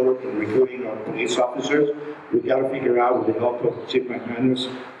very short in recruiting our police officers. We got to figure out, with the help of Chief Martinez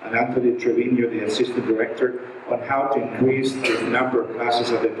and Anthony Trevino, the assistant director, on how to increase the number of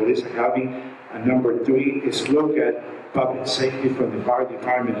classes at the police academy. And number 3 is look at public safety from the fire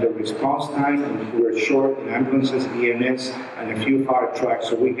department, the response time, and we're short in ambulances, EMS, and a few fire trucks,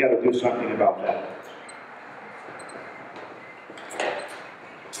 so we got to do something about that.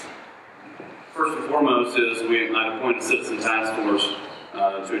 First and foremost is I appointed a citizen task force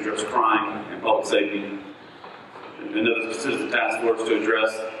to address crime and public safety. Another citizen task force to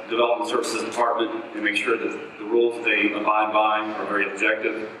address development services department and make sure that the rules they abide by are very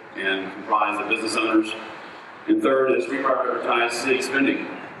objective and comprise of business owners. And third is reprioritize city spending.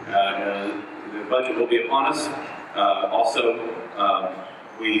 The budget will be upon us.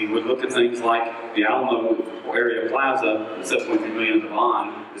 We would look at things like the Alamo area plaza, the $7.3 million in the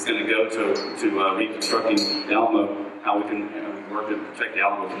bond is going to go to reconstructing the Alamo, how we can work to protect the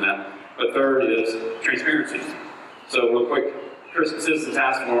Alamo from that. But third is transparency. So real quick, citizen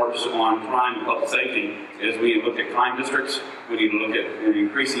task force on crime and public safety is we look at crime districts. We need to look at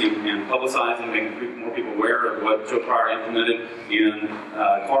increasing and publicizing, making more people aware of what Joe Pryor implemented in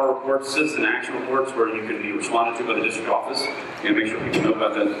call reports, citizen action reports, where you can be responded to by the district office, and make sure people know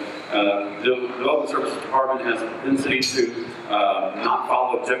about that. The Development Services Department has a propensity to not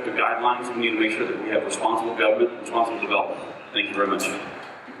follow objective guidelines. We need to make sure that we have responsible government, responsible development. Thank you very much.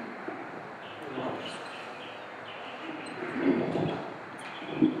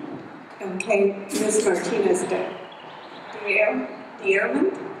 Okay, Ms. Martinez-Deyarmond?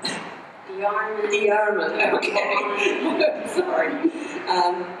 Deyarmond, okay. Sorry.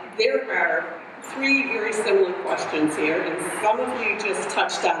 There are 3 very similar questions here, and some of you just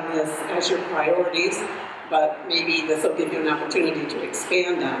touched on this as your priorities, but maybe this will give you an opportunity to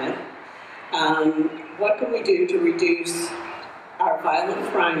expand on it. What can we do to reduce our violent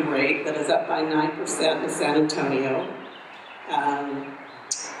crime rate that is up by 9% in San Antonio?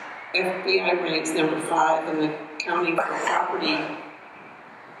 FBI ranks number 5 in the county for property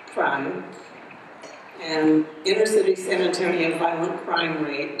crime. And inner city San Antonio violent crime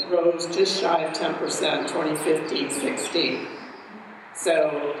rate rose just shy of 10%, 2015-16.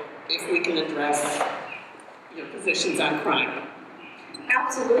 So if we can address your positions on crime.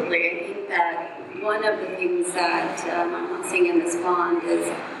 Absolutely. I think that one of the things that I'm not seeing in this bond is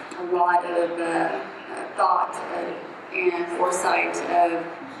a lot of thought and foresight of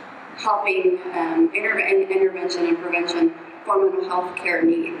helping intervention and prevention for mental health care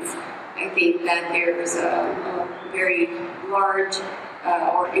needs. I think that there's a very large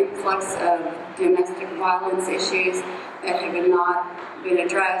or influx of domestic violence issues that have not been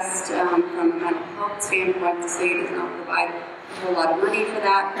addressed from a mental health standpoint. The city does not provide a whole lot of money for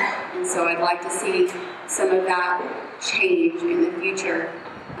that, and so I'd like to see some of that change in the future.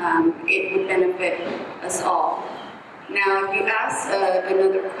 It would benefit us all. Now, if you ask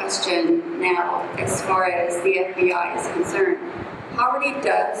another question now, as far as the FBI is concerned, poverty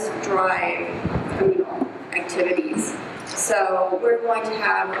does drive criminal activities. So we're going to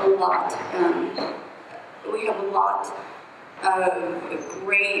have a lot, we have a lot of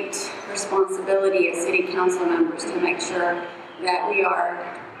great responsibility as city council members to make sure that we are,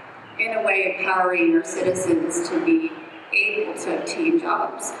 in a way, empowering our citizens to be able to obtain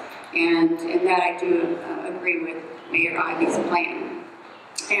jobs. And that I do agree with Mayor Ivy's plan.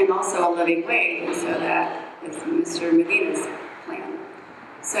 And also a living wage, so that is Mr. Medina's plan.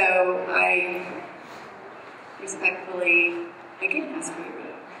 So I respectfully, again, ask for your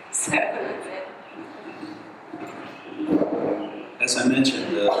vote. So that's it. As I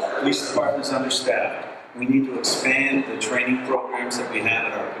mentioned, the police department is understaffed. We need to expand the training programs that we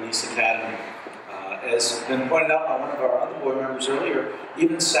have at our police academy. As been pointed out by one of our other board members earlier,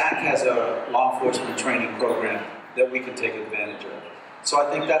 even SAC has a law enforcement training program that we can take advantage of. So I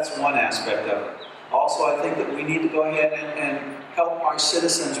think that's one aspect of it. Also, I think that we need to go ahead and help our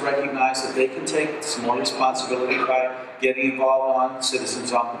citizens recognize that they can take some more responsibility by getting involved on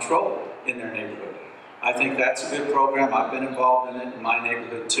Citizens on Patrol in their neighborhood. I think that's a good program. I've been involved in it in my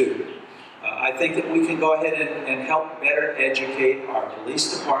neighborhood too. I think that we can go ahead and help better educate our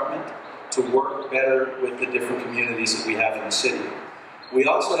police department to work better with the different communities that we have in the city. We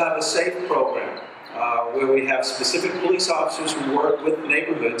also have a SAFE program where we have specific police officers who work with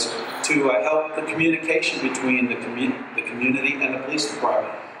neighborhoods to help the communication between the community and the police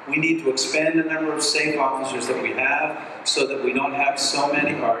department. We need to expand the number of SAFE officers that we have so that we don't have so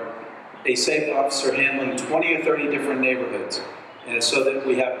many, or a SAFE officer handling 20 or 30 different neighborhoods. And it's so that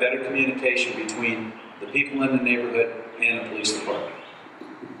we have better communication between the people in the neighborhood and the police department.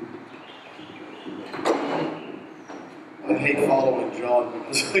 I hate following John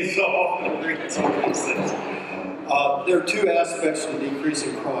because we so often agree on some of these things. There are two aspects to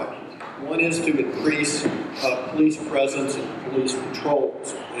decreasing crime. One is to increase police presence and police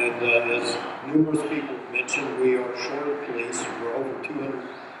patrols. And as numerous people have mentioned, we are short of police. We're over 200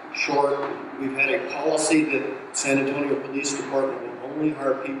 short. We've had a policy that San Antonio Police Department will only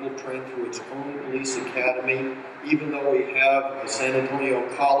hire people trained through its own police academy, even though we have a San Antonio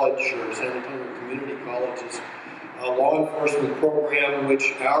College or San Antonio Community College's law enforcement program,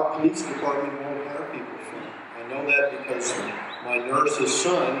 which our police department won't hire people from. I know that because my nurse's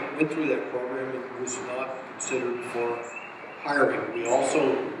son went through that program and was not considered for hiring. We also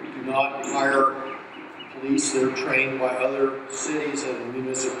do not hire police that are trained by other cities and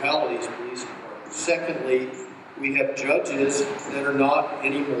municipalities' police departments. Secondly, we have judges that are not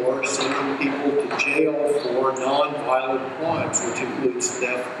anymore sending people to jail for non-violent crimes, which includes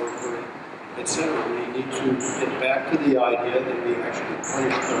theft, burglary, etc. We need to get back to the idea that we actually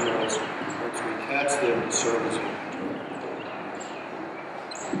punish criminals once we catch them to serve as a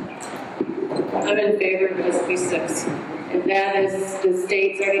I'm in favor of SB 6, and that is the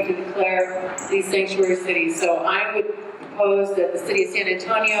state starting to declare these sanctuary cities. So I would propose that the city of San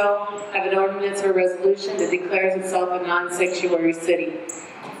Antonio have an ordinance or resolution that declares itself a non-sanctuary city.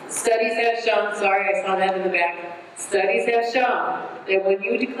 Studies have shown, sorry, I saw that in the back. Studies have shown that when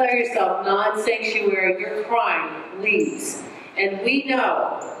you declare yourself non-sanctuary, your crime leaves. And we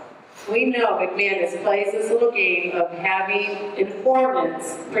know McManus plays this little game of having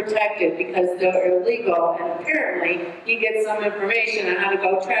informants protected because they're illegal, and apparently he gets some information on how to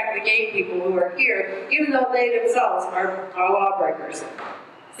go track the gay people who are here, even though they themselves are lawbreakers.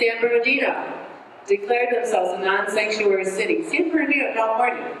 San Bernardino declared themselves a non-sanctuary city. San Bernardino,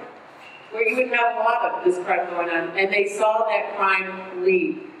 California, where you would have a lot of this crime going on, and they saw that crime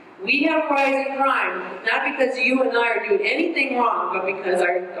leave. We have a rise in crime, not because you and I are doing anything wrong, but because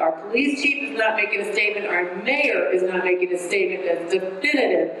our police chief is not making a statement, our mayor is not making a statement that's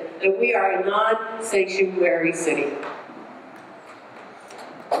definitive that we are a non-sanctuary city.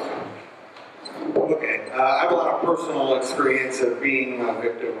 Okay, I have a lot of personal experience of being a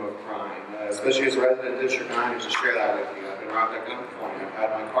victim of crime, especially as a resident of District 9, to share that with you. I've been robbed at gunpoint, I've had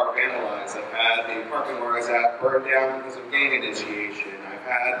my car vandalized, I've had the apartment where I was at burned down because of gang initiation, I've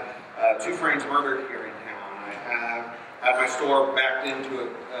had 2 friends murdered here in town, I have had my store backed into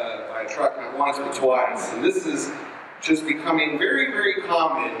by a truck not once but twice, and this is just becoming very, very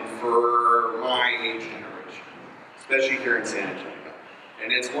common for my age generation, especially here in San Antonio.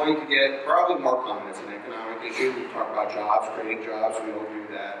 And it's going to get probably more common. It's an economic issue. We talk about jobs, creating jobs. We all do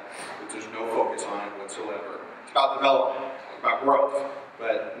that. But there's no focus on it whatsoever. It's about development, it's about growth,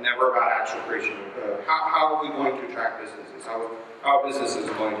 but never about actual creation. How are we going to attract businesses? How are businesses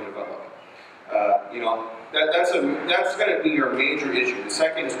going to develop? That's going to be your major issue. The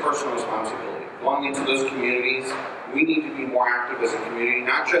second is personal responsibility. Going into those communities, we need to be more active as a community,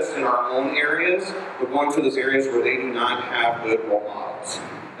 not just in our own areas, but going to those areas where they do not have good role models.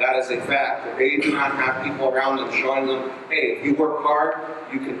 That is a fact, that they do not have people around them showing them, hey, if you work hard,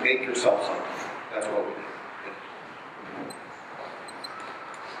 you can make yourself something. That's what we need.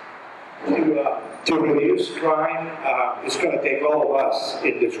 To reduce crime, it's going to take all of us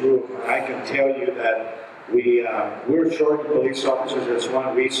in this room. I can tell you that we're short of police officers. That's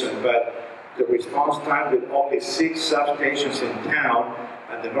one reason, but the response time with only 6 substations in town,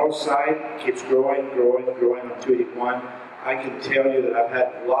 and the north side keeps growing on 281. I can tell you that I've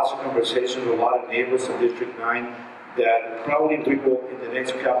had lots of conversations with a lot of neighbors in District 9 that probably we will, in the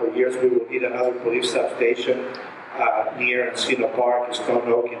next couple of years, we will need another police substation near Encino Park and Stone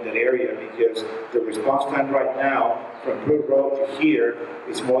Oak in that area, because the response time right now from Brook Road to here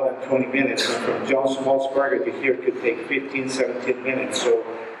is more than 20 minutes, and from John Smallsburger to here could take 15, 17 minutes. So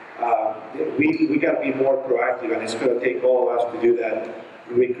we got to be more proactive, and it's going to take all of us to do that.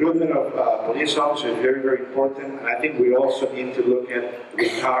 Recruitment of police officers is very, very important, and I think we also need to look at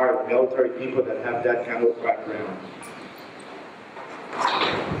retired military people that have that kind of background.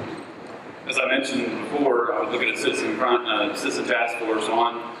 As I mentioned before, I was looking at citizen task force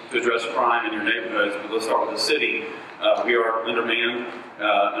on to address crime in your neighborhoods, but let's start with the city. We are undermanned,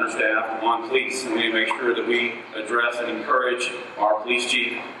 understaffed on police, and we need to make sure that we address and encourage our police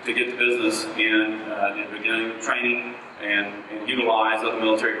chief to get to business and begin training and utilize other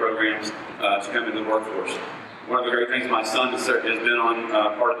military programs to come into the workforce. one of the great things, my son has been on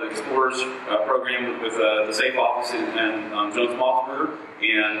part of the Explorers program with the Safe Office and Jones Maltzberger,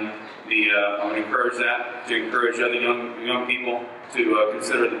 and I would encourage that to encourage other young people to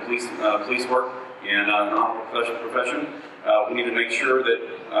consider the police work and an honorable profession. We need to make sure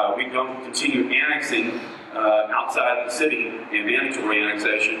that we don't continue annexing outside the city in mandatory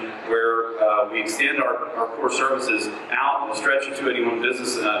annexation, where we extend our core services out and stretch into any one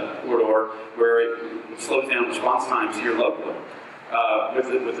business corridor, where it slows down response times here locally.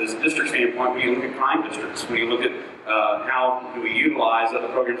 With this district standpoint, when you look at crime districts, when you look at how do we utilize other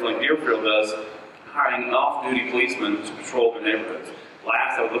programs like Deerfield does, hiring off-duty policemen to patrol the neighborhoods.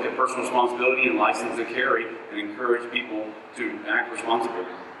 Last, I would look at personal responsibility and license to carry and encourage people to act responsibly.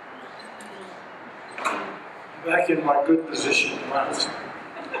 Back in my good position last.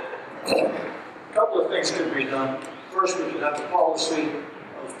 A couple of things could be done. First, we could have the policy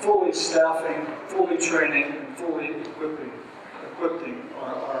of fully staffing, fully training, and fully equipping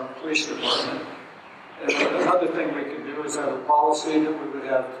our police department. And another thing we could do is have a policy that we would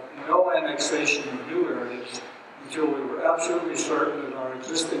have no annexation of new areas until we were absolutely certain that our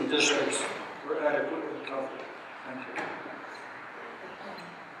existing districts were adequately covered. Thank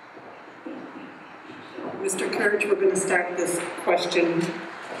you. Mr. Kirch, we're going to start this question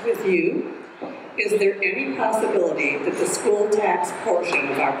with you. Is there any possibility that the school tax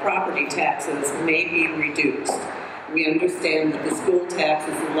portion of our property taxes may be reduced? We understand that the school tax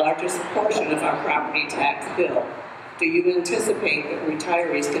is the largest portion of our property tax bill. Do you anticipate that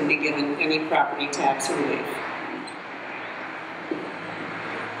retirees can be given any property tax relief?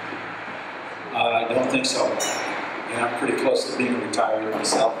 I don't think so. And I'm pretty close to being a retiree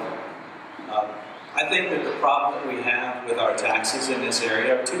myself. I think that the problem that we have with our taxes in this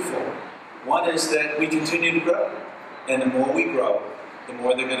area are twofold. One is that we continue to grow. And the more we grow, the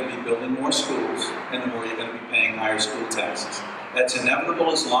more they're going to be building more schools, and the more you're going to be paying higher school taxes. That's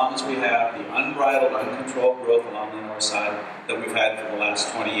inevitable as long as we have the unbridled, uncontrolled growth along the north side that we've had for the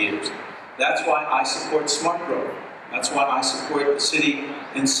last 20 years. That's why I support smart growth. That's why I support the city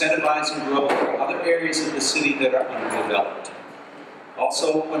incentivizing growth for other areas of the city that are underdeveloped.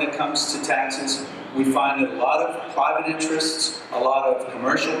 Also, when it comes to taxes, we find that a lot of private interests, a lot of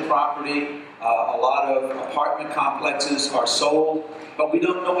commercial property, a lot of apartment complexes are sold, but we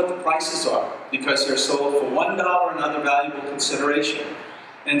don't know what the prices are because they're sold for $1 and other valuable consideration.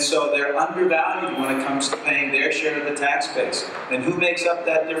 And so they're undervalued when it comes to paying their share of the tax base. And who makes up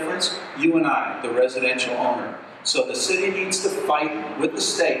that difference? You and I, the residential owner. So the city needs to fight with the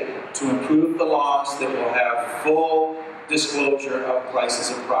state to improve the laws that will have full disclosure of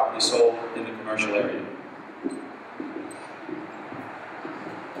prices of property sold in the commercial area.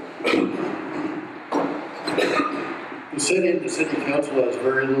 The city council has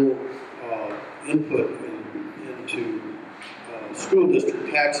very little input into school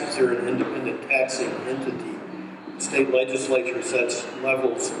district taxes. They're an independent taxing entity. The state legislature sets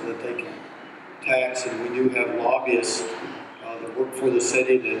levels that they can tax, and we do have lobbyists that work for the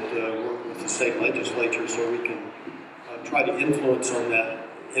city that work with the state legislature, so we can try to influence it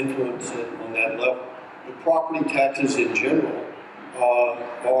on that level. The property taxes in general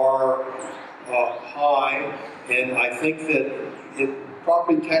are high, and I think that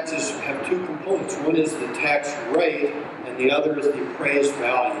property taxes have two components. One is the tax rate, and the other is the appraised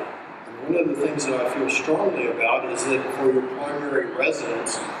value. And one of the things that I feel strongly about is that for your primary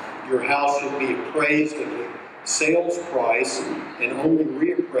residence, your house should be appraised at the sales price and only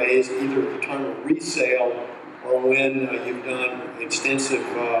reappraised either at the time of resale or when you've done extensive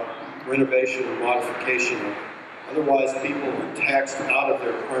renovation or modification. Otherwise, people are taxed out of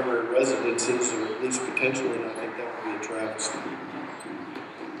their primary residences, or at least potentially, and I think that would be a travesty.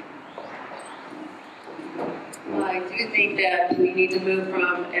 Well, I do think that we need to move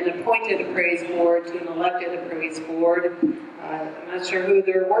from an appointed appraised board to an elected appraised board. I'm not sure who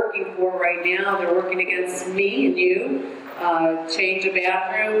they're working for right now. They're working against me and you. Change a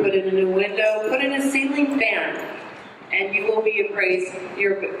bathroom, put in a new window, put in a ceiling fan, and you will be appraised,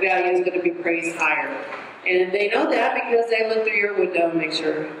 your value is going to be appraised higher. And they know that because they look through your window and make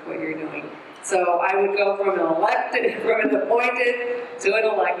sure what you're doing. So I would go from an appointed to an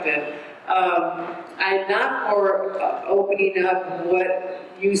elected. I'm not for opening up what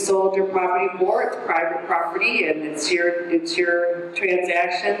you sold your property for. It's private property and it's your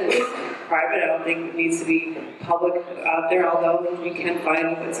transaction. It's private. I don't think it needs to be public out there, although you can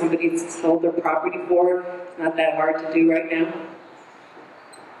find what somebody sold their property for. It's not that hard to do right now.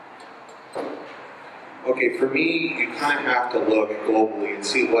 Okay, for me, you kind of have to look globally and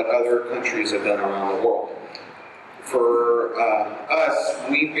see what other countries have done around the world. For us,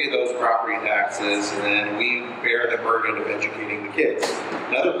 we pay those property taxes, and then we bear the burden of educating the kids.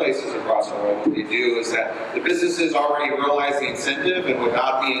 In other places across the world, what they do is that the businesses already realize the incentive, and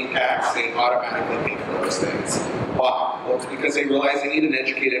without being taxed, they automatically pay for those things. Why? Well, it's because they realize they need an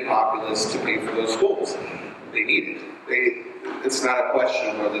educated populace to pay for those schools. They need it. It's not a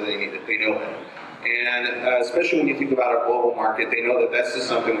question of whether they need it. They know it. And especially when you think about a global market, they know that that's just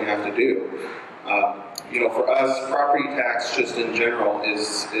something we have to do. For us, property tax just in general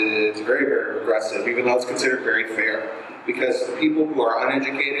is very, very regressive, even though it's considered very fair. Because people who are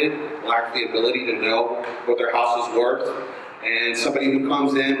uneducated lack the ability to know what their house is worth. And somebody who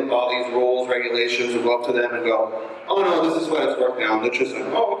comes in with all these rules, regulations, will go up to them and go, oh no, this is what it's worth now. And they're just like,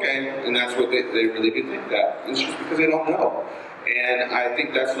 oh, okay. And that's what they really do think that. It's just because they don't know. And I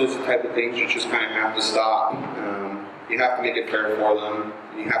think that's those type of things you just kind of have to stop. You have to make it fair for them.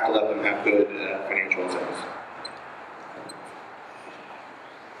 You have to let them have good financial incentives.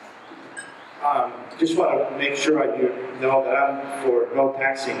 Just want to make sure you know that I'm for no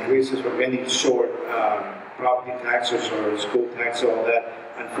tax increases of any sort, property taxes or school tax, all that.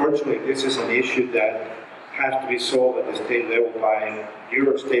 Unfortunately, this is an issue that has to be solved at the state level by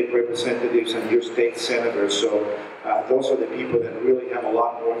your state representatives and your state senators. So those are the people that really have a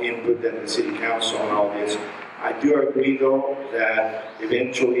lot more input than the city council on all this. I do agree, though, that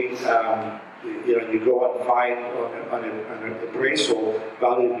eventually, you go and find on an appraisal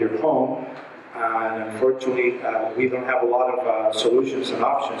value of your home, and unfortunately, we don't have a lot of solutions and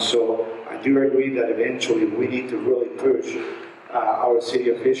options. So I do agree that eventually we need to really push our city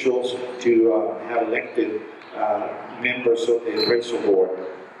officials to have elected members of the appraisal board.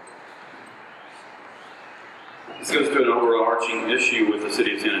 This goes to an overarching issue with the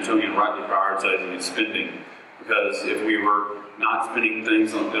city of San Antonio and rightly prioritizing its spending. Because if we were not spending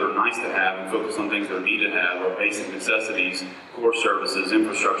things that are nice to have and focus on things that are needed to have, or basic necessities, core services,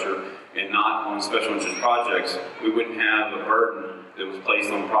 infrastructure, and not on special interest projects, we wouldn't have a burden that was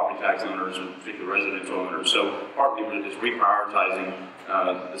placed on property tax owners and particularly residential owners. So partly we're just reprioritizing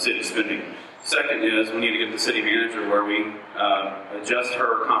the city's spending. Second is we need to get the city manager where we adjust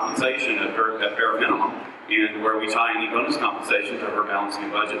her compensation at bare minimum, and where we tie any bonus compensation to her balancing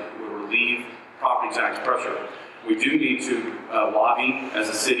budget. We relieve property tax pressure. We do need to lobby as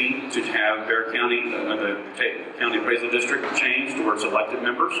a city to have Bexar County, the county appraisal district changed towards elected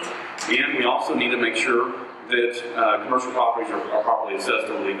members. And we also need to make sure that commercial properties are properly assessed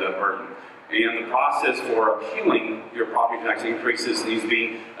to relieve that burden. And the process for appealing your property tax increases needs to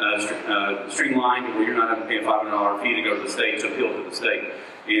be streamlined, where you're not having to pay a $500 fee to go to the state, to appeal to the state,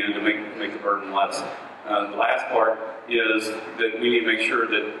 and to make the burden less. The last part is that we need to make sure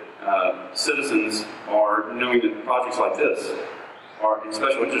that citizens are knowing that projects like this, and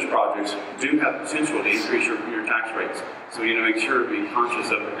special interest projects, do have potential to increase your tax rates. So we need to make sure to be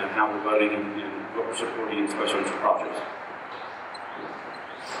conscious of how we're voting and what we're supporting in special interest projects.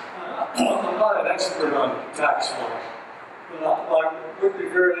 I'm not an expert on tax law, but I would be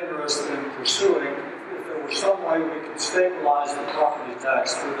very interested in pursuing if there were some way we could stabilize the property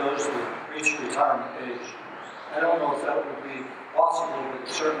tax for those who reach retirement age. I don't know if that would be possible, but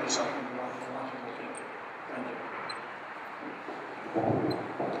it's certainly something we want to look into. Thank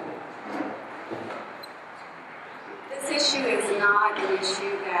you. This issue is not an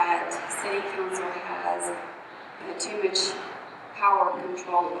issue that City Council has too much power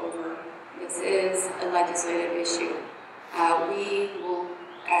control over. This is a legislative issue. We will,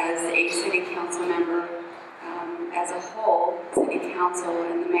 as a City Council member, as a whole, City Council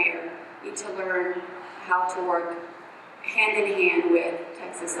and the Mayor, need to learn how to work hand in hand with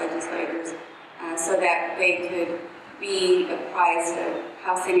Texas legislators so that they could be apprised of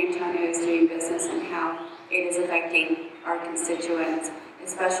how San Antonio is doing business and how it is affecting our constituents,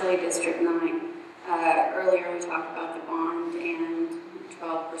 especially District 9. Earlier we talked about the bond, and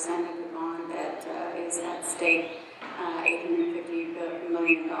 12% of the bond that is at stake, $850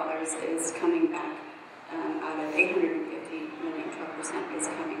 million is coming back. Out of $850 million, 12% is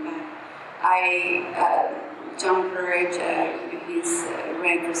coming back. John Courage, he's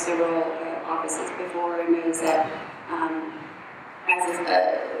ran for several offices before and knows that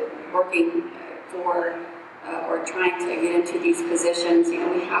as working for or trying to get into these positions,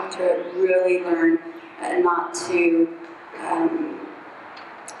 we have to really learn not to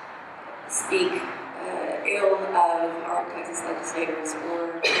speak ill of our Texas legislators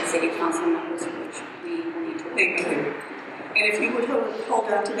or city council members, which we need to. Thank you. And if you would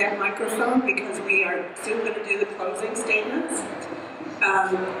hold on to that microphone, because we are soon going to do the closing statements.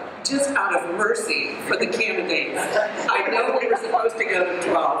 Just out of mercy for the candidates, I know we were supposed to go to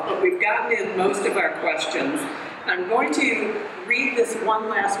 12, but we've gotten in most of our questions. I'm going to read this one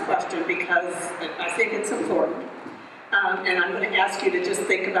last question because I think it's important. And I'm going to ask you to just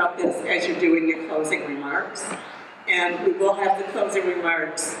think about this as you're doing your closing remarks. And we will have the closing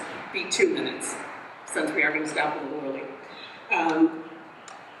remarks be 2 minutes, since we are going to stop a little early.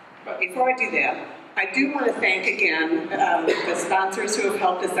 But before I do that, I do want to thank again the sponsors who have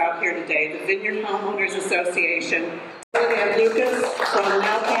helped us out here today, the Vineyard Homeowners Association, and Lucas from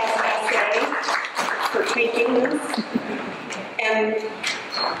Nowcast SA for taking this. And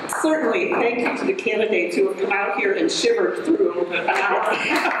certainly thank you to the candidates who have come out here and shivered through an hour.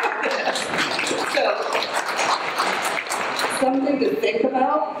 So, something to think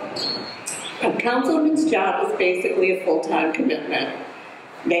about. A councilman's job is basically a full-time commitment.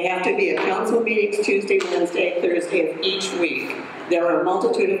 They have to be at council meetings Tuesday, Wednesday, Thursday of each week. There are a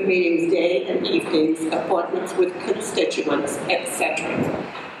multitude of meetings, day and evenings, appointments with constituents, etc.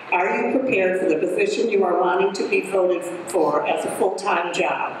 Are you prepared for the position you are wanting to be voted for as a full-time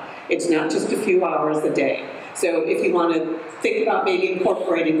job? It's not just a few hours a day. So if you want to think about maybe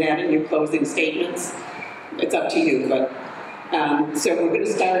incorporating that in your closing statements, it's up to you. But so we're going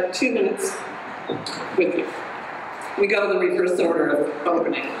to start 2 minutes with you. We go in the reverse order of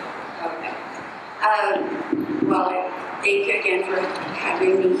opening. Okay. Well, thank you again for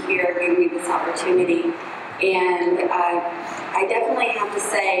having me here, giving me this opportunity. And I definitely have to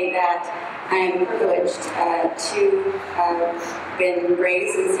say that I am privileged to have been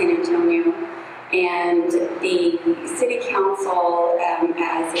raised in San Antonio, and the City Council,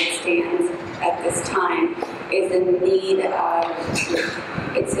 as it stands at this time, is in need of,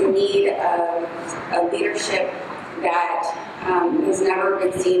 a leadership that has never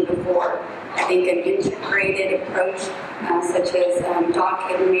been seen before. I think an integrated approach, such as Doc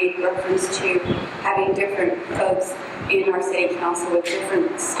had made reference to having different folks in our city council with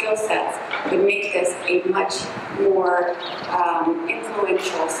different skill sets, would make this a much more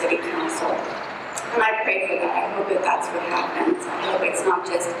influential city council. And I pray for that. I hope that that's what happens. I hope it's not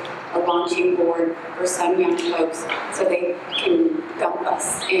just a launching board for some young folks so they can dump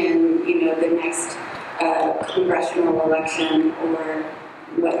us in, the next congressional election or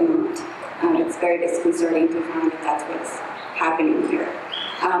whatnot. It's very disconcerting to find that that's what's happening here.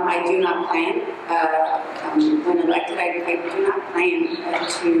 I do not plan, when elected, I do not plan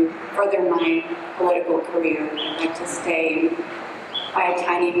to further my political career. I'd like to stay by a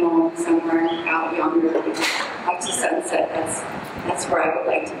tiny home somewhere out yonder, up to Sunset. That's where I would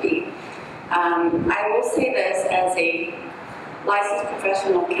like to be. I will say this, as a licensed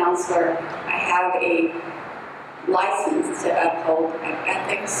professional counselor, I have a license to uphold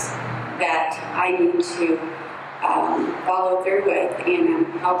ethics that I need to follow through with, and I'm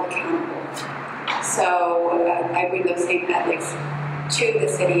held accountable. So I bring those same ethics to the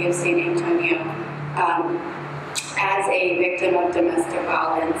city of San Antonio. As a victim of domestic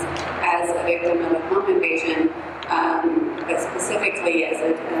violence, as a victim of a home invasion, but specifically as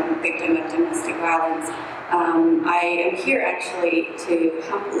a victim of domestic violence, I am here actually to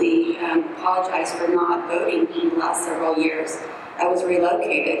humbly apologize for not voting in the last several years. I was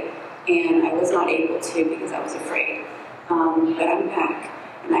relocated and I was not able to because I was afraid. But I'm back,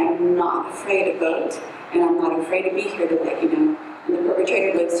 and I'm not afraid to vote, and I'm not afraid to be here to let you know. And the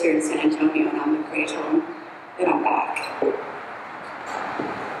perpetrator lives here in San Antonio, and I'm afraid to tell him that I'm back.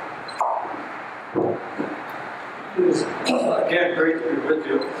 Again, great to be with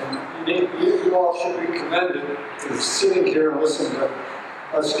you. And you all should be commended for sitting here and listening to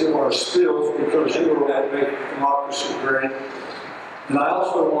us give our spiels, because you are what make democracy great. And I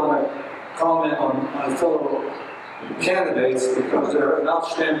also want to comment on my fellow candidates, because they're an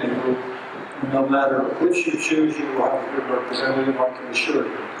outstanding group. And no matter which you choose, you will have a good representative, I can assure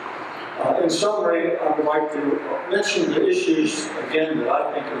you. In summary, I would like to mention the issues, again, that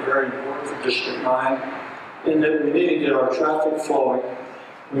I think are very important for District 9, in that we need to get our traffic flowing.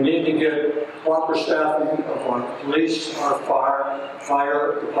 We need to get proper staffing of our police, our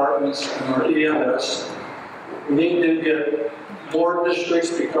fire departments, and our EMS. We need to get more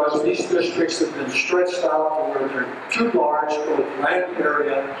districts, because these districts have been stretched out to where they're too large, both land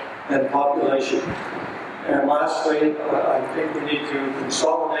area and population. And lastly, I think we need to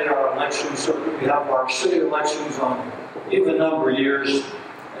consolidate our elections so that we have our city elections on even number of years,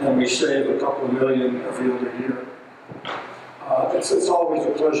 and we save a couple of million every other year. It's always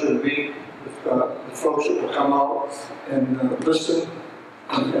a pleasure to meet with the folks that will come out and listen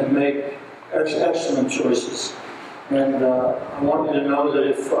and make excellent choices. And I want you to know that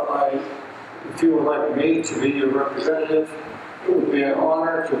if you would like me to be your representative, it would be an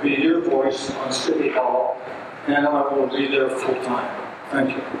honor to be your voice on City Hall, and I will be there full time.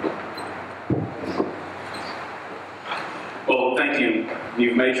 Thank you. Well, thank you.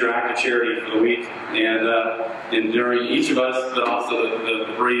 You've made your act of charity for the week, and during each of us, but also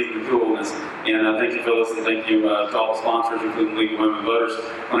the breeze and the coolness. And thank you, Phyllis, and thank you to all the sponsors, including League of Women Voters.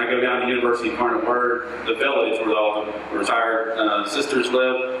 When I go down to University of Incarnate Word, the village where all the retired sisters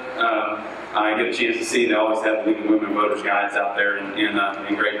live, I get a chance to see they always have the League of Women Voters guides out there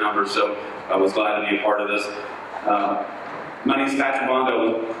in great numbers. So I was glad to be a part of this. My name is Patrick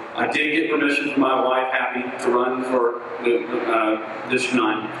Dohlen. I did get permission from my wife, Happy, to run for District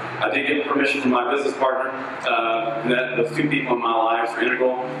 9. I did get permission from my business partner. That those two people in my life are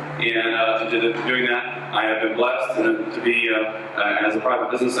integral, and to doing that, I have been blessed to be, as a private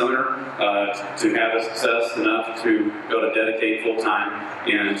business owner, to have a success enough to be able to dedicate full time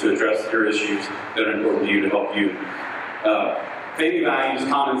and to address your issues that are important to you to help you. Family values,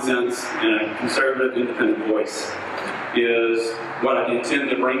 common sense, and a conservative, independent voice is what I intend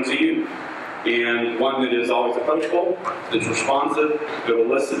to bring to you, and one that is always approachable, that's responsive, that will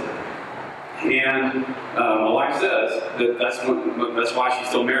listen. And my wife says that that's why she's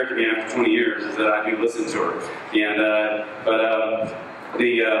still married to me after 20 years, is that I do listen to her.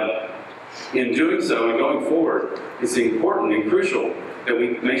 And in doing so and going forward, it's important and crucial that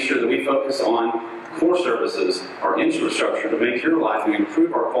we make sure that we focus on core services, our infrastructure, to make your life and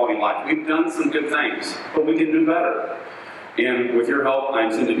improve our quality of life. We've done some good things, but we can do better. And with your help, I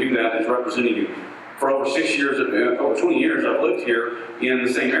intend to do that as representing you. For over 6 years, over 20 years, I've lived here in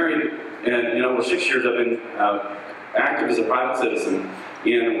the same area, and in over 6 years, I've been active as a private citizen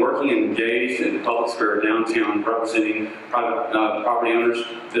and working and engaged in the public sphere downtown, representing private property owners,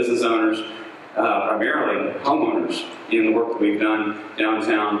 business owners, primarily homeowners, in the work that we've done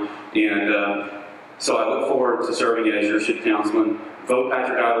downtown. And so I look forward to serving as your city councilman.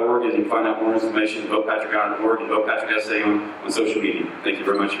 VotePatrick.org, you can find out more information at VotePatrick.org and VotePatrick.SA on social media. Thank you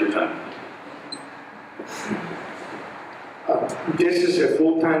very much for your time. This is a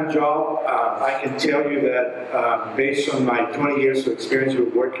full-time job. I can tell you that based on my 20 years of experience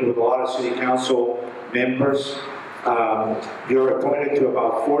with working with a lot of city council members, you're appointed to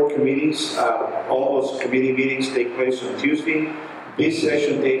about 4 committees. All those committee meetings take place on Tuesday. This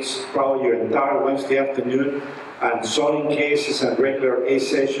session takes probably your entire Wednesday afternoon, and zoning cases and regular A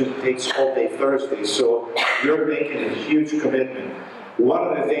session takes all day Thursday. So you're making a huge commitment. One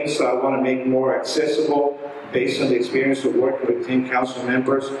of the things that I want to make more accessible, based on the experience of working with 10 council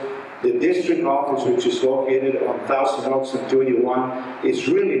members, the district office, which is located on 1000 Oaks and 21, is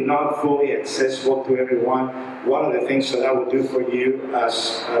really not fully accessible to everyone. One of the things that I would do for you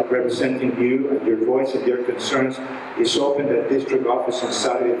as representing you and your voice and your concerns is open that district office on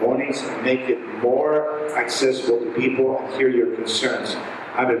Saturday mornings and make it more accessible to people and hear your concerns.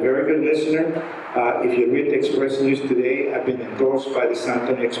 I'm a very good listener. If you read the Express News today, I've been endorsed by the San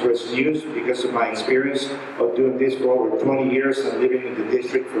Antonio Express News because of my experience of doing this for over 20 years and living in the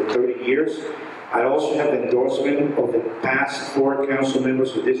district for 30 years. I also have the endorsement of the past 4 council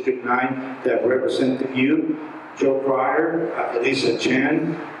members of District 9 that represented you: Joe Pryor, Elisa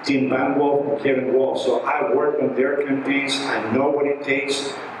Chan, Tim Van Wolf, and Kevin Wall. So I worked on their campaigns. I know what it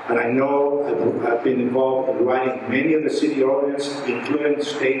takes. And I know I've been involved in writing many of the city ordinances, including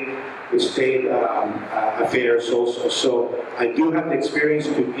state affairs also. So I do have the experience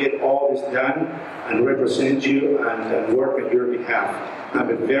to get all this done and represent you and work on your behalf. I'm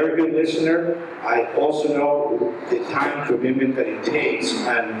a very good listener. I also know the time commitment that it takes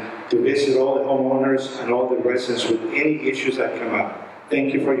and to visit all the homeowners and all the residents with any issues that come up.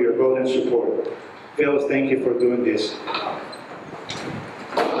 Thank you for your vote and support. Phyllis, thank you for doing this.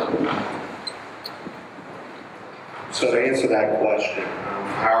 So to answer that question,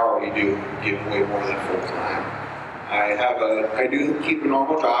 I already do give way more than full time. I do keep a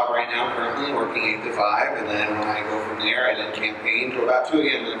normal job right now, currently working 8 to 5, and then when I go from there, I then campaign till about 2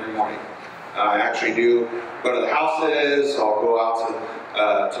 a.m. every morning. I actually do go to the houses. I'll go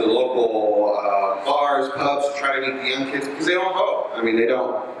out to the local bars, pubs, to try to meet the young kids because they don't vote. I mean, they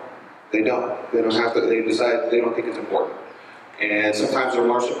don't have to. They decide they don't think it's important. And sometimes they're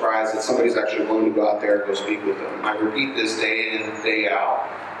more surprised that somebody's actually willing to go out there and go speak with them. I repeat this day in and day out,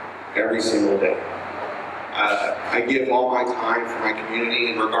 every single day. I give all my time for my community,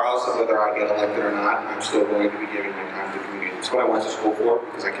 and regardless of whether I get elected or not, I'm still going to be giving my time to the community. That's what I went to school for,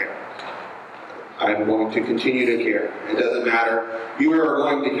 because I care. I'm going to continue to care. It doesn't matter. You are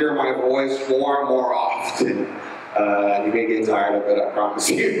going to hear my voice more and more often. You may get tired of it, I promise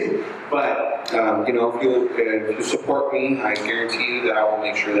you. But, you know, if you support me, I guarantee you that I will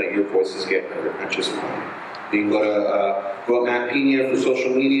make sure that your voices get heard, not just mine. You can go to Matt Pina for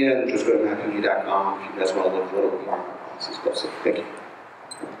social media, and just go to mattpina.com if you guys want to look a little bit more at my policies. So, thank you.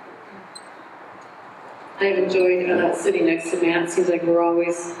 I've enjoyed sitting next to Matt. It seems like we're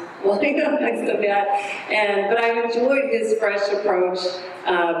always lining up next to Matt. But I've enjoyed his fresh approach.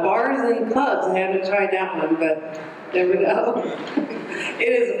 Bars and clubs, I haven't tried that one, but never know. It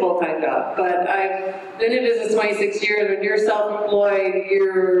is a full-time job. But I've been in business 26 years. When you're self-employed,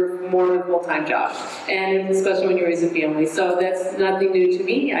 you're more than a full-time job. And especially when you raise a family. So that's nothing new to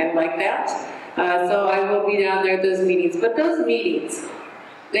me. I like that. So I will be down there at those meetings. But those meetings,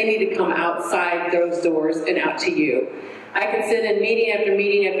 they need to come outside those doors and out to you. I can sit in meeting after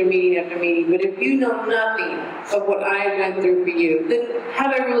meeting after meeting after meeting, but if you know nothing of what I went through for you, then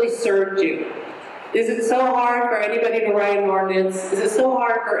have I really served you? Is it so hard for anybody to write an ordinance? Is it so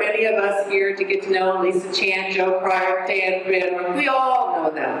hard for any of us here to get to know Lisa Chan, Joe Pryor, Dan Van? We all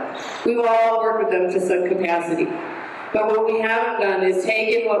know them. We've all worked with them to some capacity. But what we haven't done is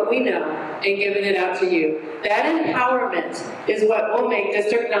taken what we know and given it out to you. That empowerment is what will make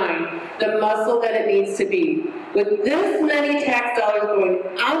District 9 the muscle that it needs to be. With this many tax dollars going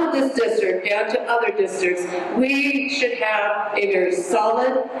out of this district down to other districts, we should have a very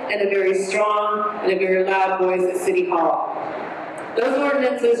solid and a very strong and a very loud voice at City Hall. Those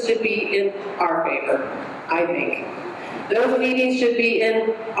ordinances should be in our favor, I think. Those meetings should be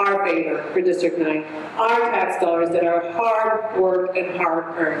in our favor for District 9. Our tax dollars that are hard worked and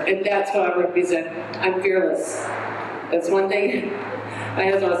hard earned. And that's what I represent. I'm fearless. That's one thing. My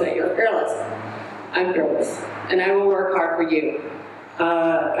husband will say, you're fearless. I'm fearless. And I will work hard for you.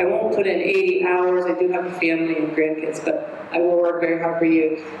 I won't put in 80 hours. I do have a family and grandkids, but I will work very hard for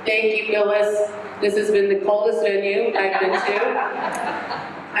you. Thank you, Phyllis. This has been the coldest venue I've been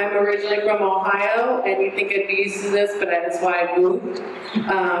to. I'm originally from Ohio, and you think I'd be used to this, but that's why I moved.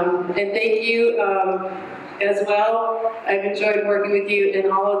 And thank you as well. I've enjoyed working with you, and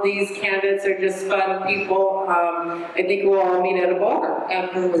all of these candidates are just fun people. I think we'll all meet at a bar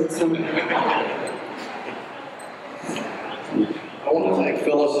afterwards. I want to thank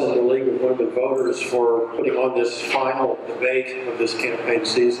Phyllis and the League of Women Voters for putting on this final debate of this campaign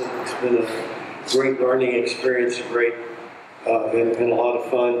season. It's been a great learning experience, and a lot of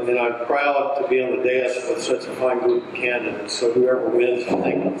fun, and I'm proud to be on the dais with such a fine group of candidates. So whoever wins, I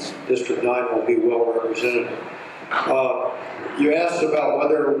think District 9 will be well represented. You asked about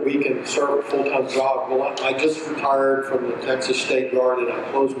whether we can serve a full-time job. Well, I just retired from the Texas State Guard, and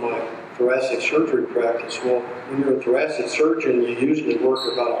I closed my thoracic surgery practice. Well, when you're a thoracic surgeon, you usually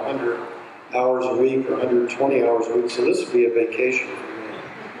work about 100 hours a week or 120 hours a week, so this would be a vacation for me.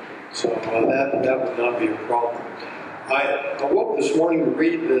 So that would not be a problem. I woke this morning to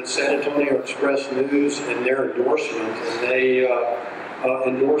read the San Antonio Express News and their endorsement, and they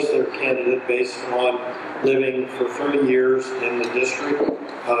endorsed their candidate based on living for 30 years in the district,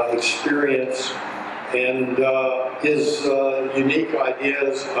 experience, and his unique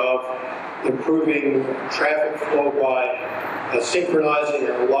ideas of improving traffic flow by synchronizing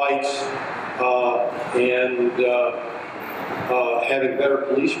our lights and having better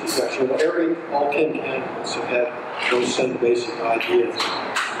police protection. All 10 candidates have had those same basic ideas.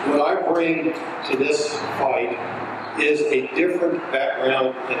 What I bring to this fight is a different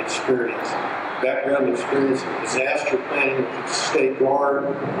background and experience. Background and experience in disaster planning with the State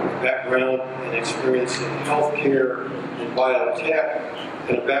Guard, background and experience in healthcare and biotech,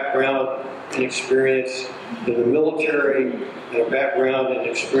 and a background and experience in the military, and a background and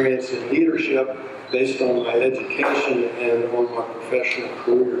experience in leadership based on my education and on my professional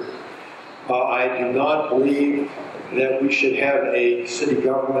career. I do not believe that we should have a city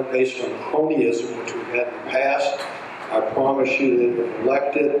government based on cronyism, which we've had in the past. I promise you that if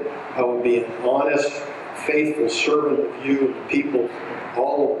elected, I will be an honest, faithful servant of you and the people,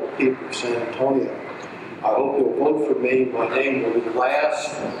 all of the people of San Antonio. I hope you'll vote for me. My name will be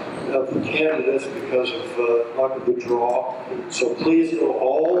last of the candidates because of luck of the draw. So please go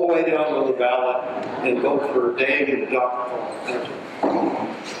all the way down to the ballot and vote for Dave and Dr. Paul.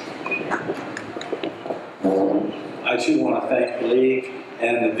 Thank you. I too want to thank the League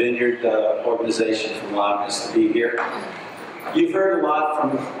and the Vineyard organization for allowing us to be here. You've heard a lot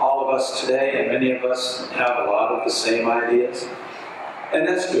from all of us today, and many of us have a lot of the same ideas. And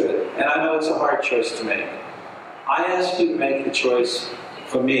that's good, and I know it's a hard choice to make. I ask you to make the choice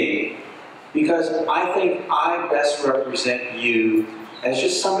for me because I think I best represent you as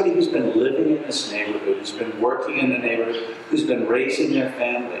just somebody who's been living in this neighborhood, who's been working in the neighborhood, who's been raising your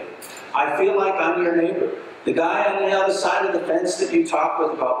family. I feel like I'm your neighbor. The guy on the other side of the fence that you talk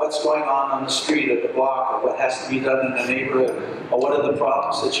with about what's going on the street or the block or what has to be done in the neighborhood or what are the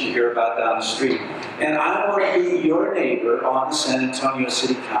problems that you hear about down the street. And I want to be your neighbor on the San Antonio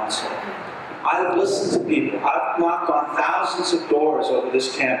City Council. I've listened to people. I've knocked on thousands of doors over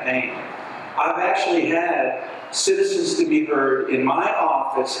this campaign. I've actually had citizens to be heard in my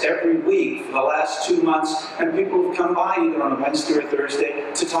office every week for the last 2 months, and people have come by either on a Wednesday or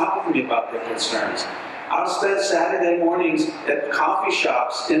Thursday to talk with me about their concerns. I've spent Saturday mornings at coffee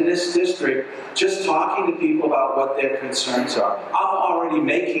shops in this district just talking to people about what their concerns are. I'm already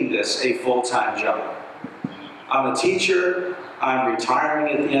making this a full-time job. I'm a teacher. I'm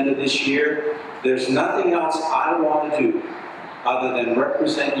retiring at the end of this year. There's nothing else I want to do other than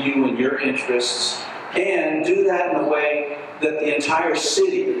represent you and your interests and do that in a way that the entire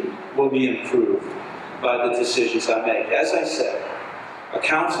city will be improved by the decisions I make. As I said, a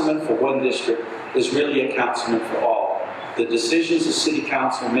councilman for one district is really a councilman for all. The decisions the city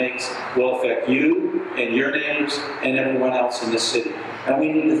council makes will affect you and your neighbors and everyone else in this city. And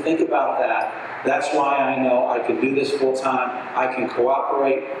we need to think about that. That's why I know I can do this full time. I can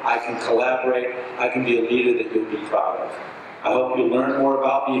cooperate. I can collaborate. I can be a leader that you'll be proud of. I hope you'll learn more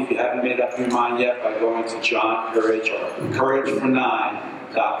about me if you haven't made up your mind yet by going to John Courage or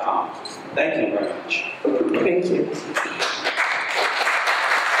couragefor9.com. Thank you very much. Thank you.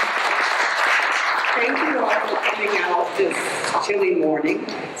 Thank you all for coming out this chilly morning.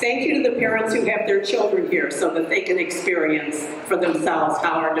 Thank you to the parents who have their children here so that they can experience for themselves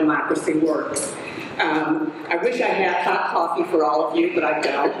how our democracy works. I wish I had hot coffee for all of you, but I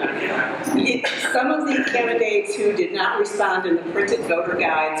don't. Some of the candidates who did not respond in the printed voter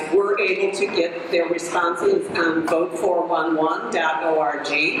guides were able to get their responses on vote411.org.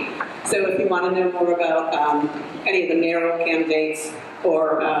 So if you want to know more about any of the mayoral candidates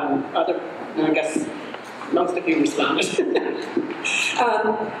or other, I guess most of you responded.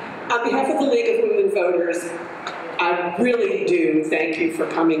 On behalf of the League of Women Voters, I really do thank you for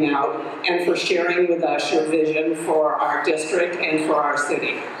coming out and for sharing with us your vision for our district and for our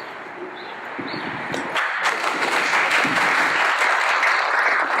city.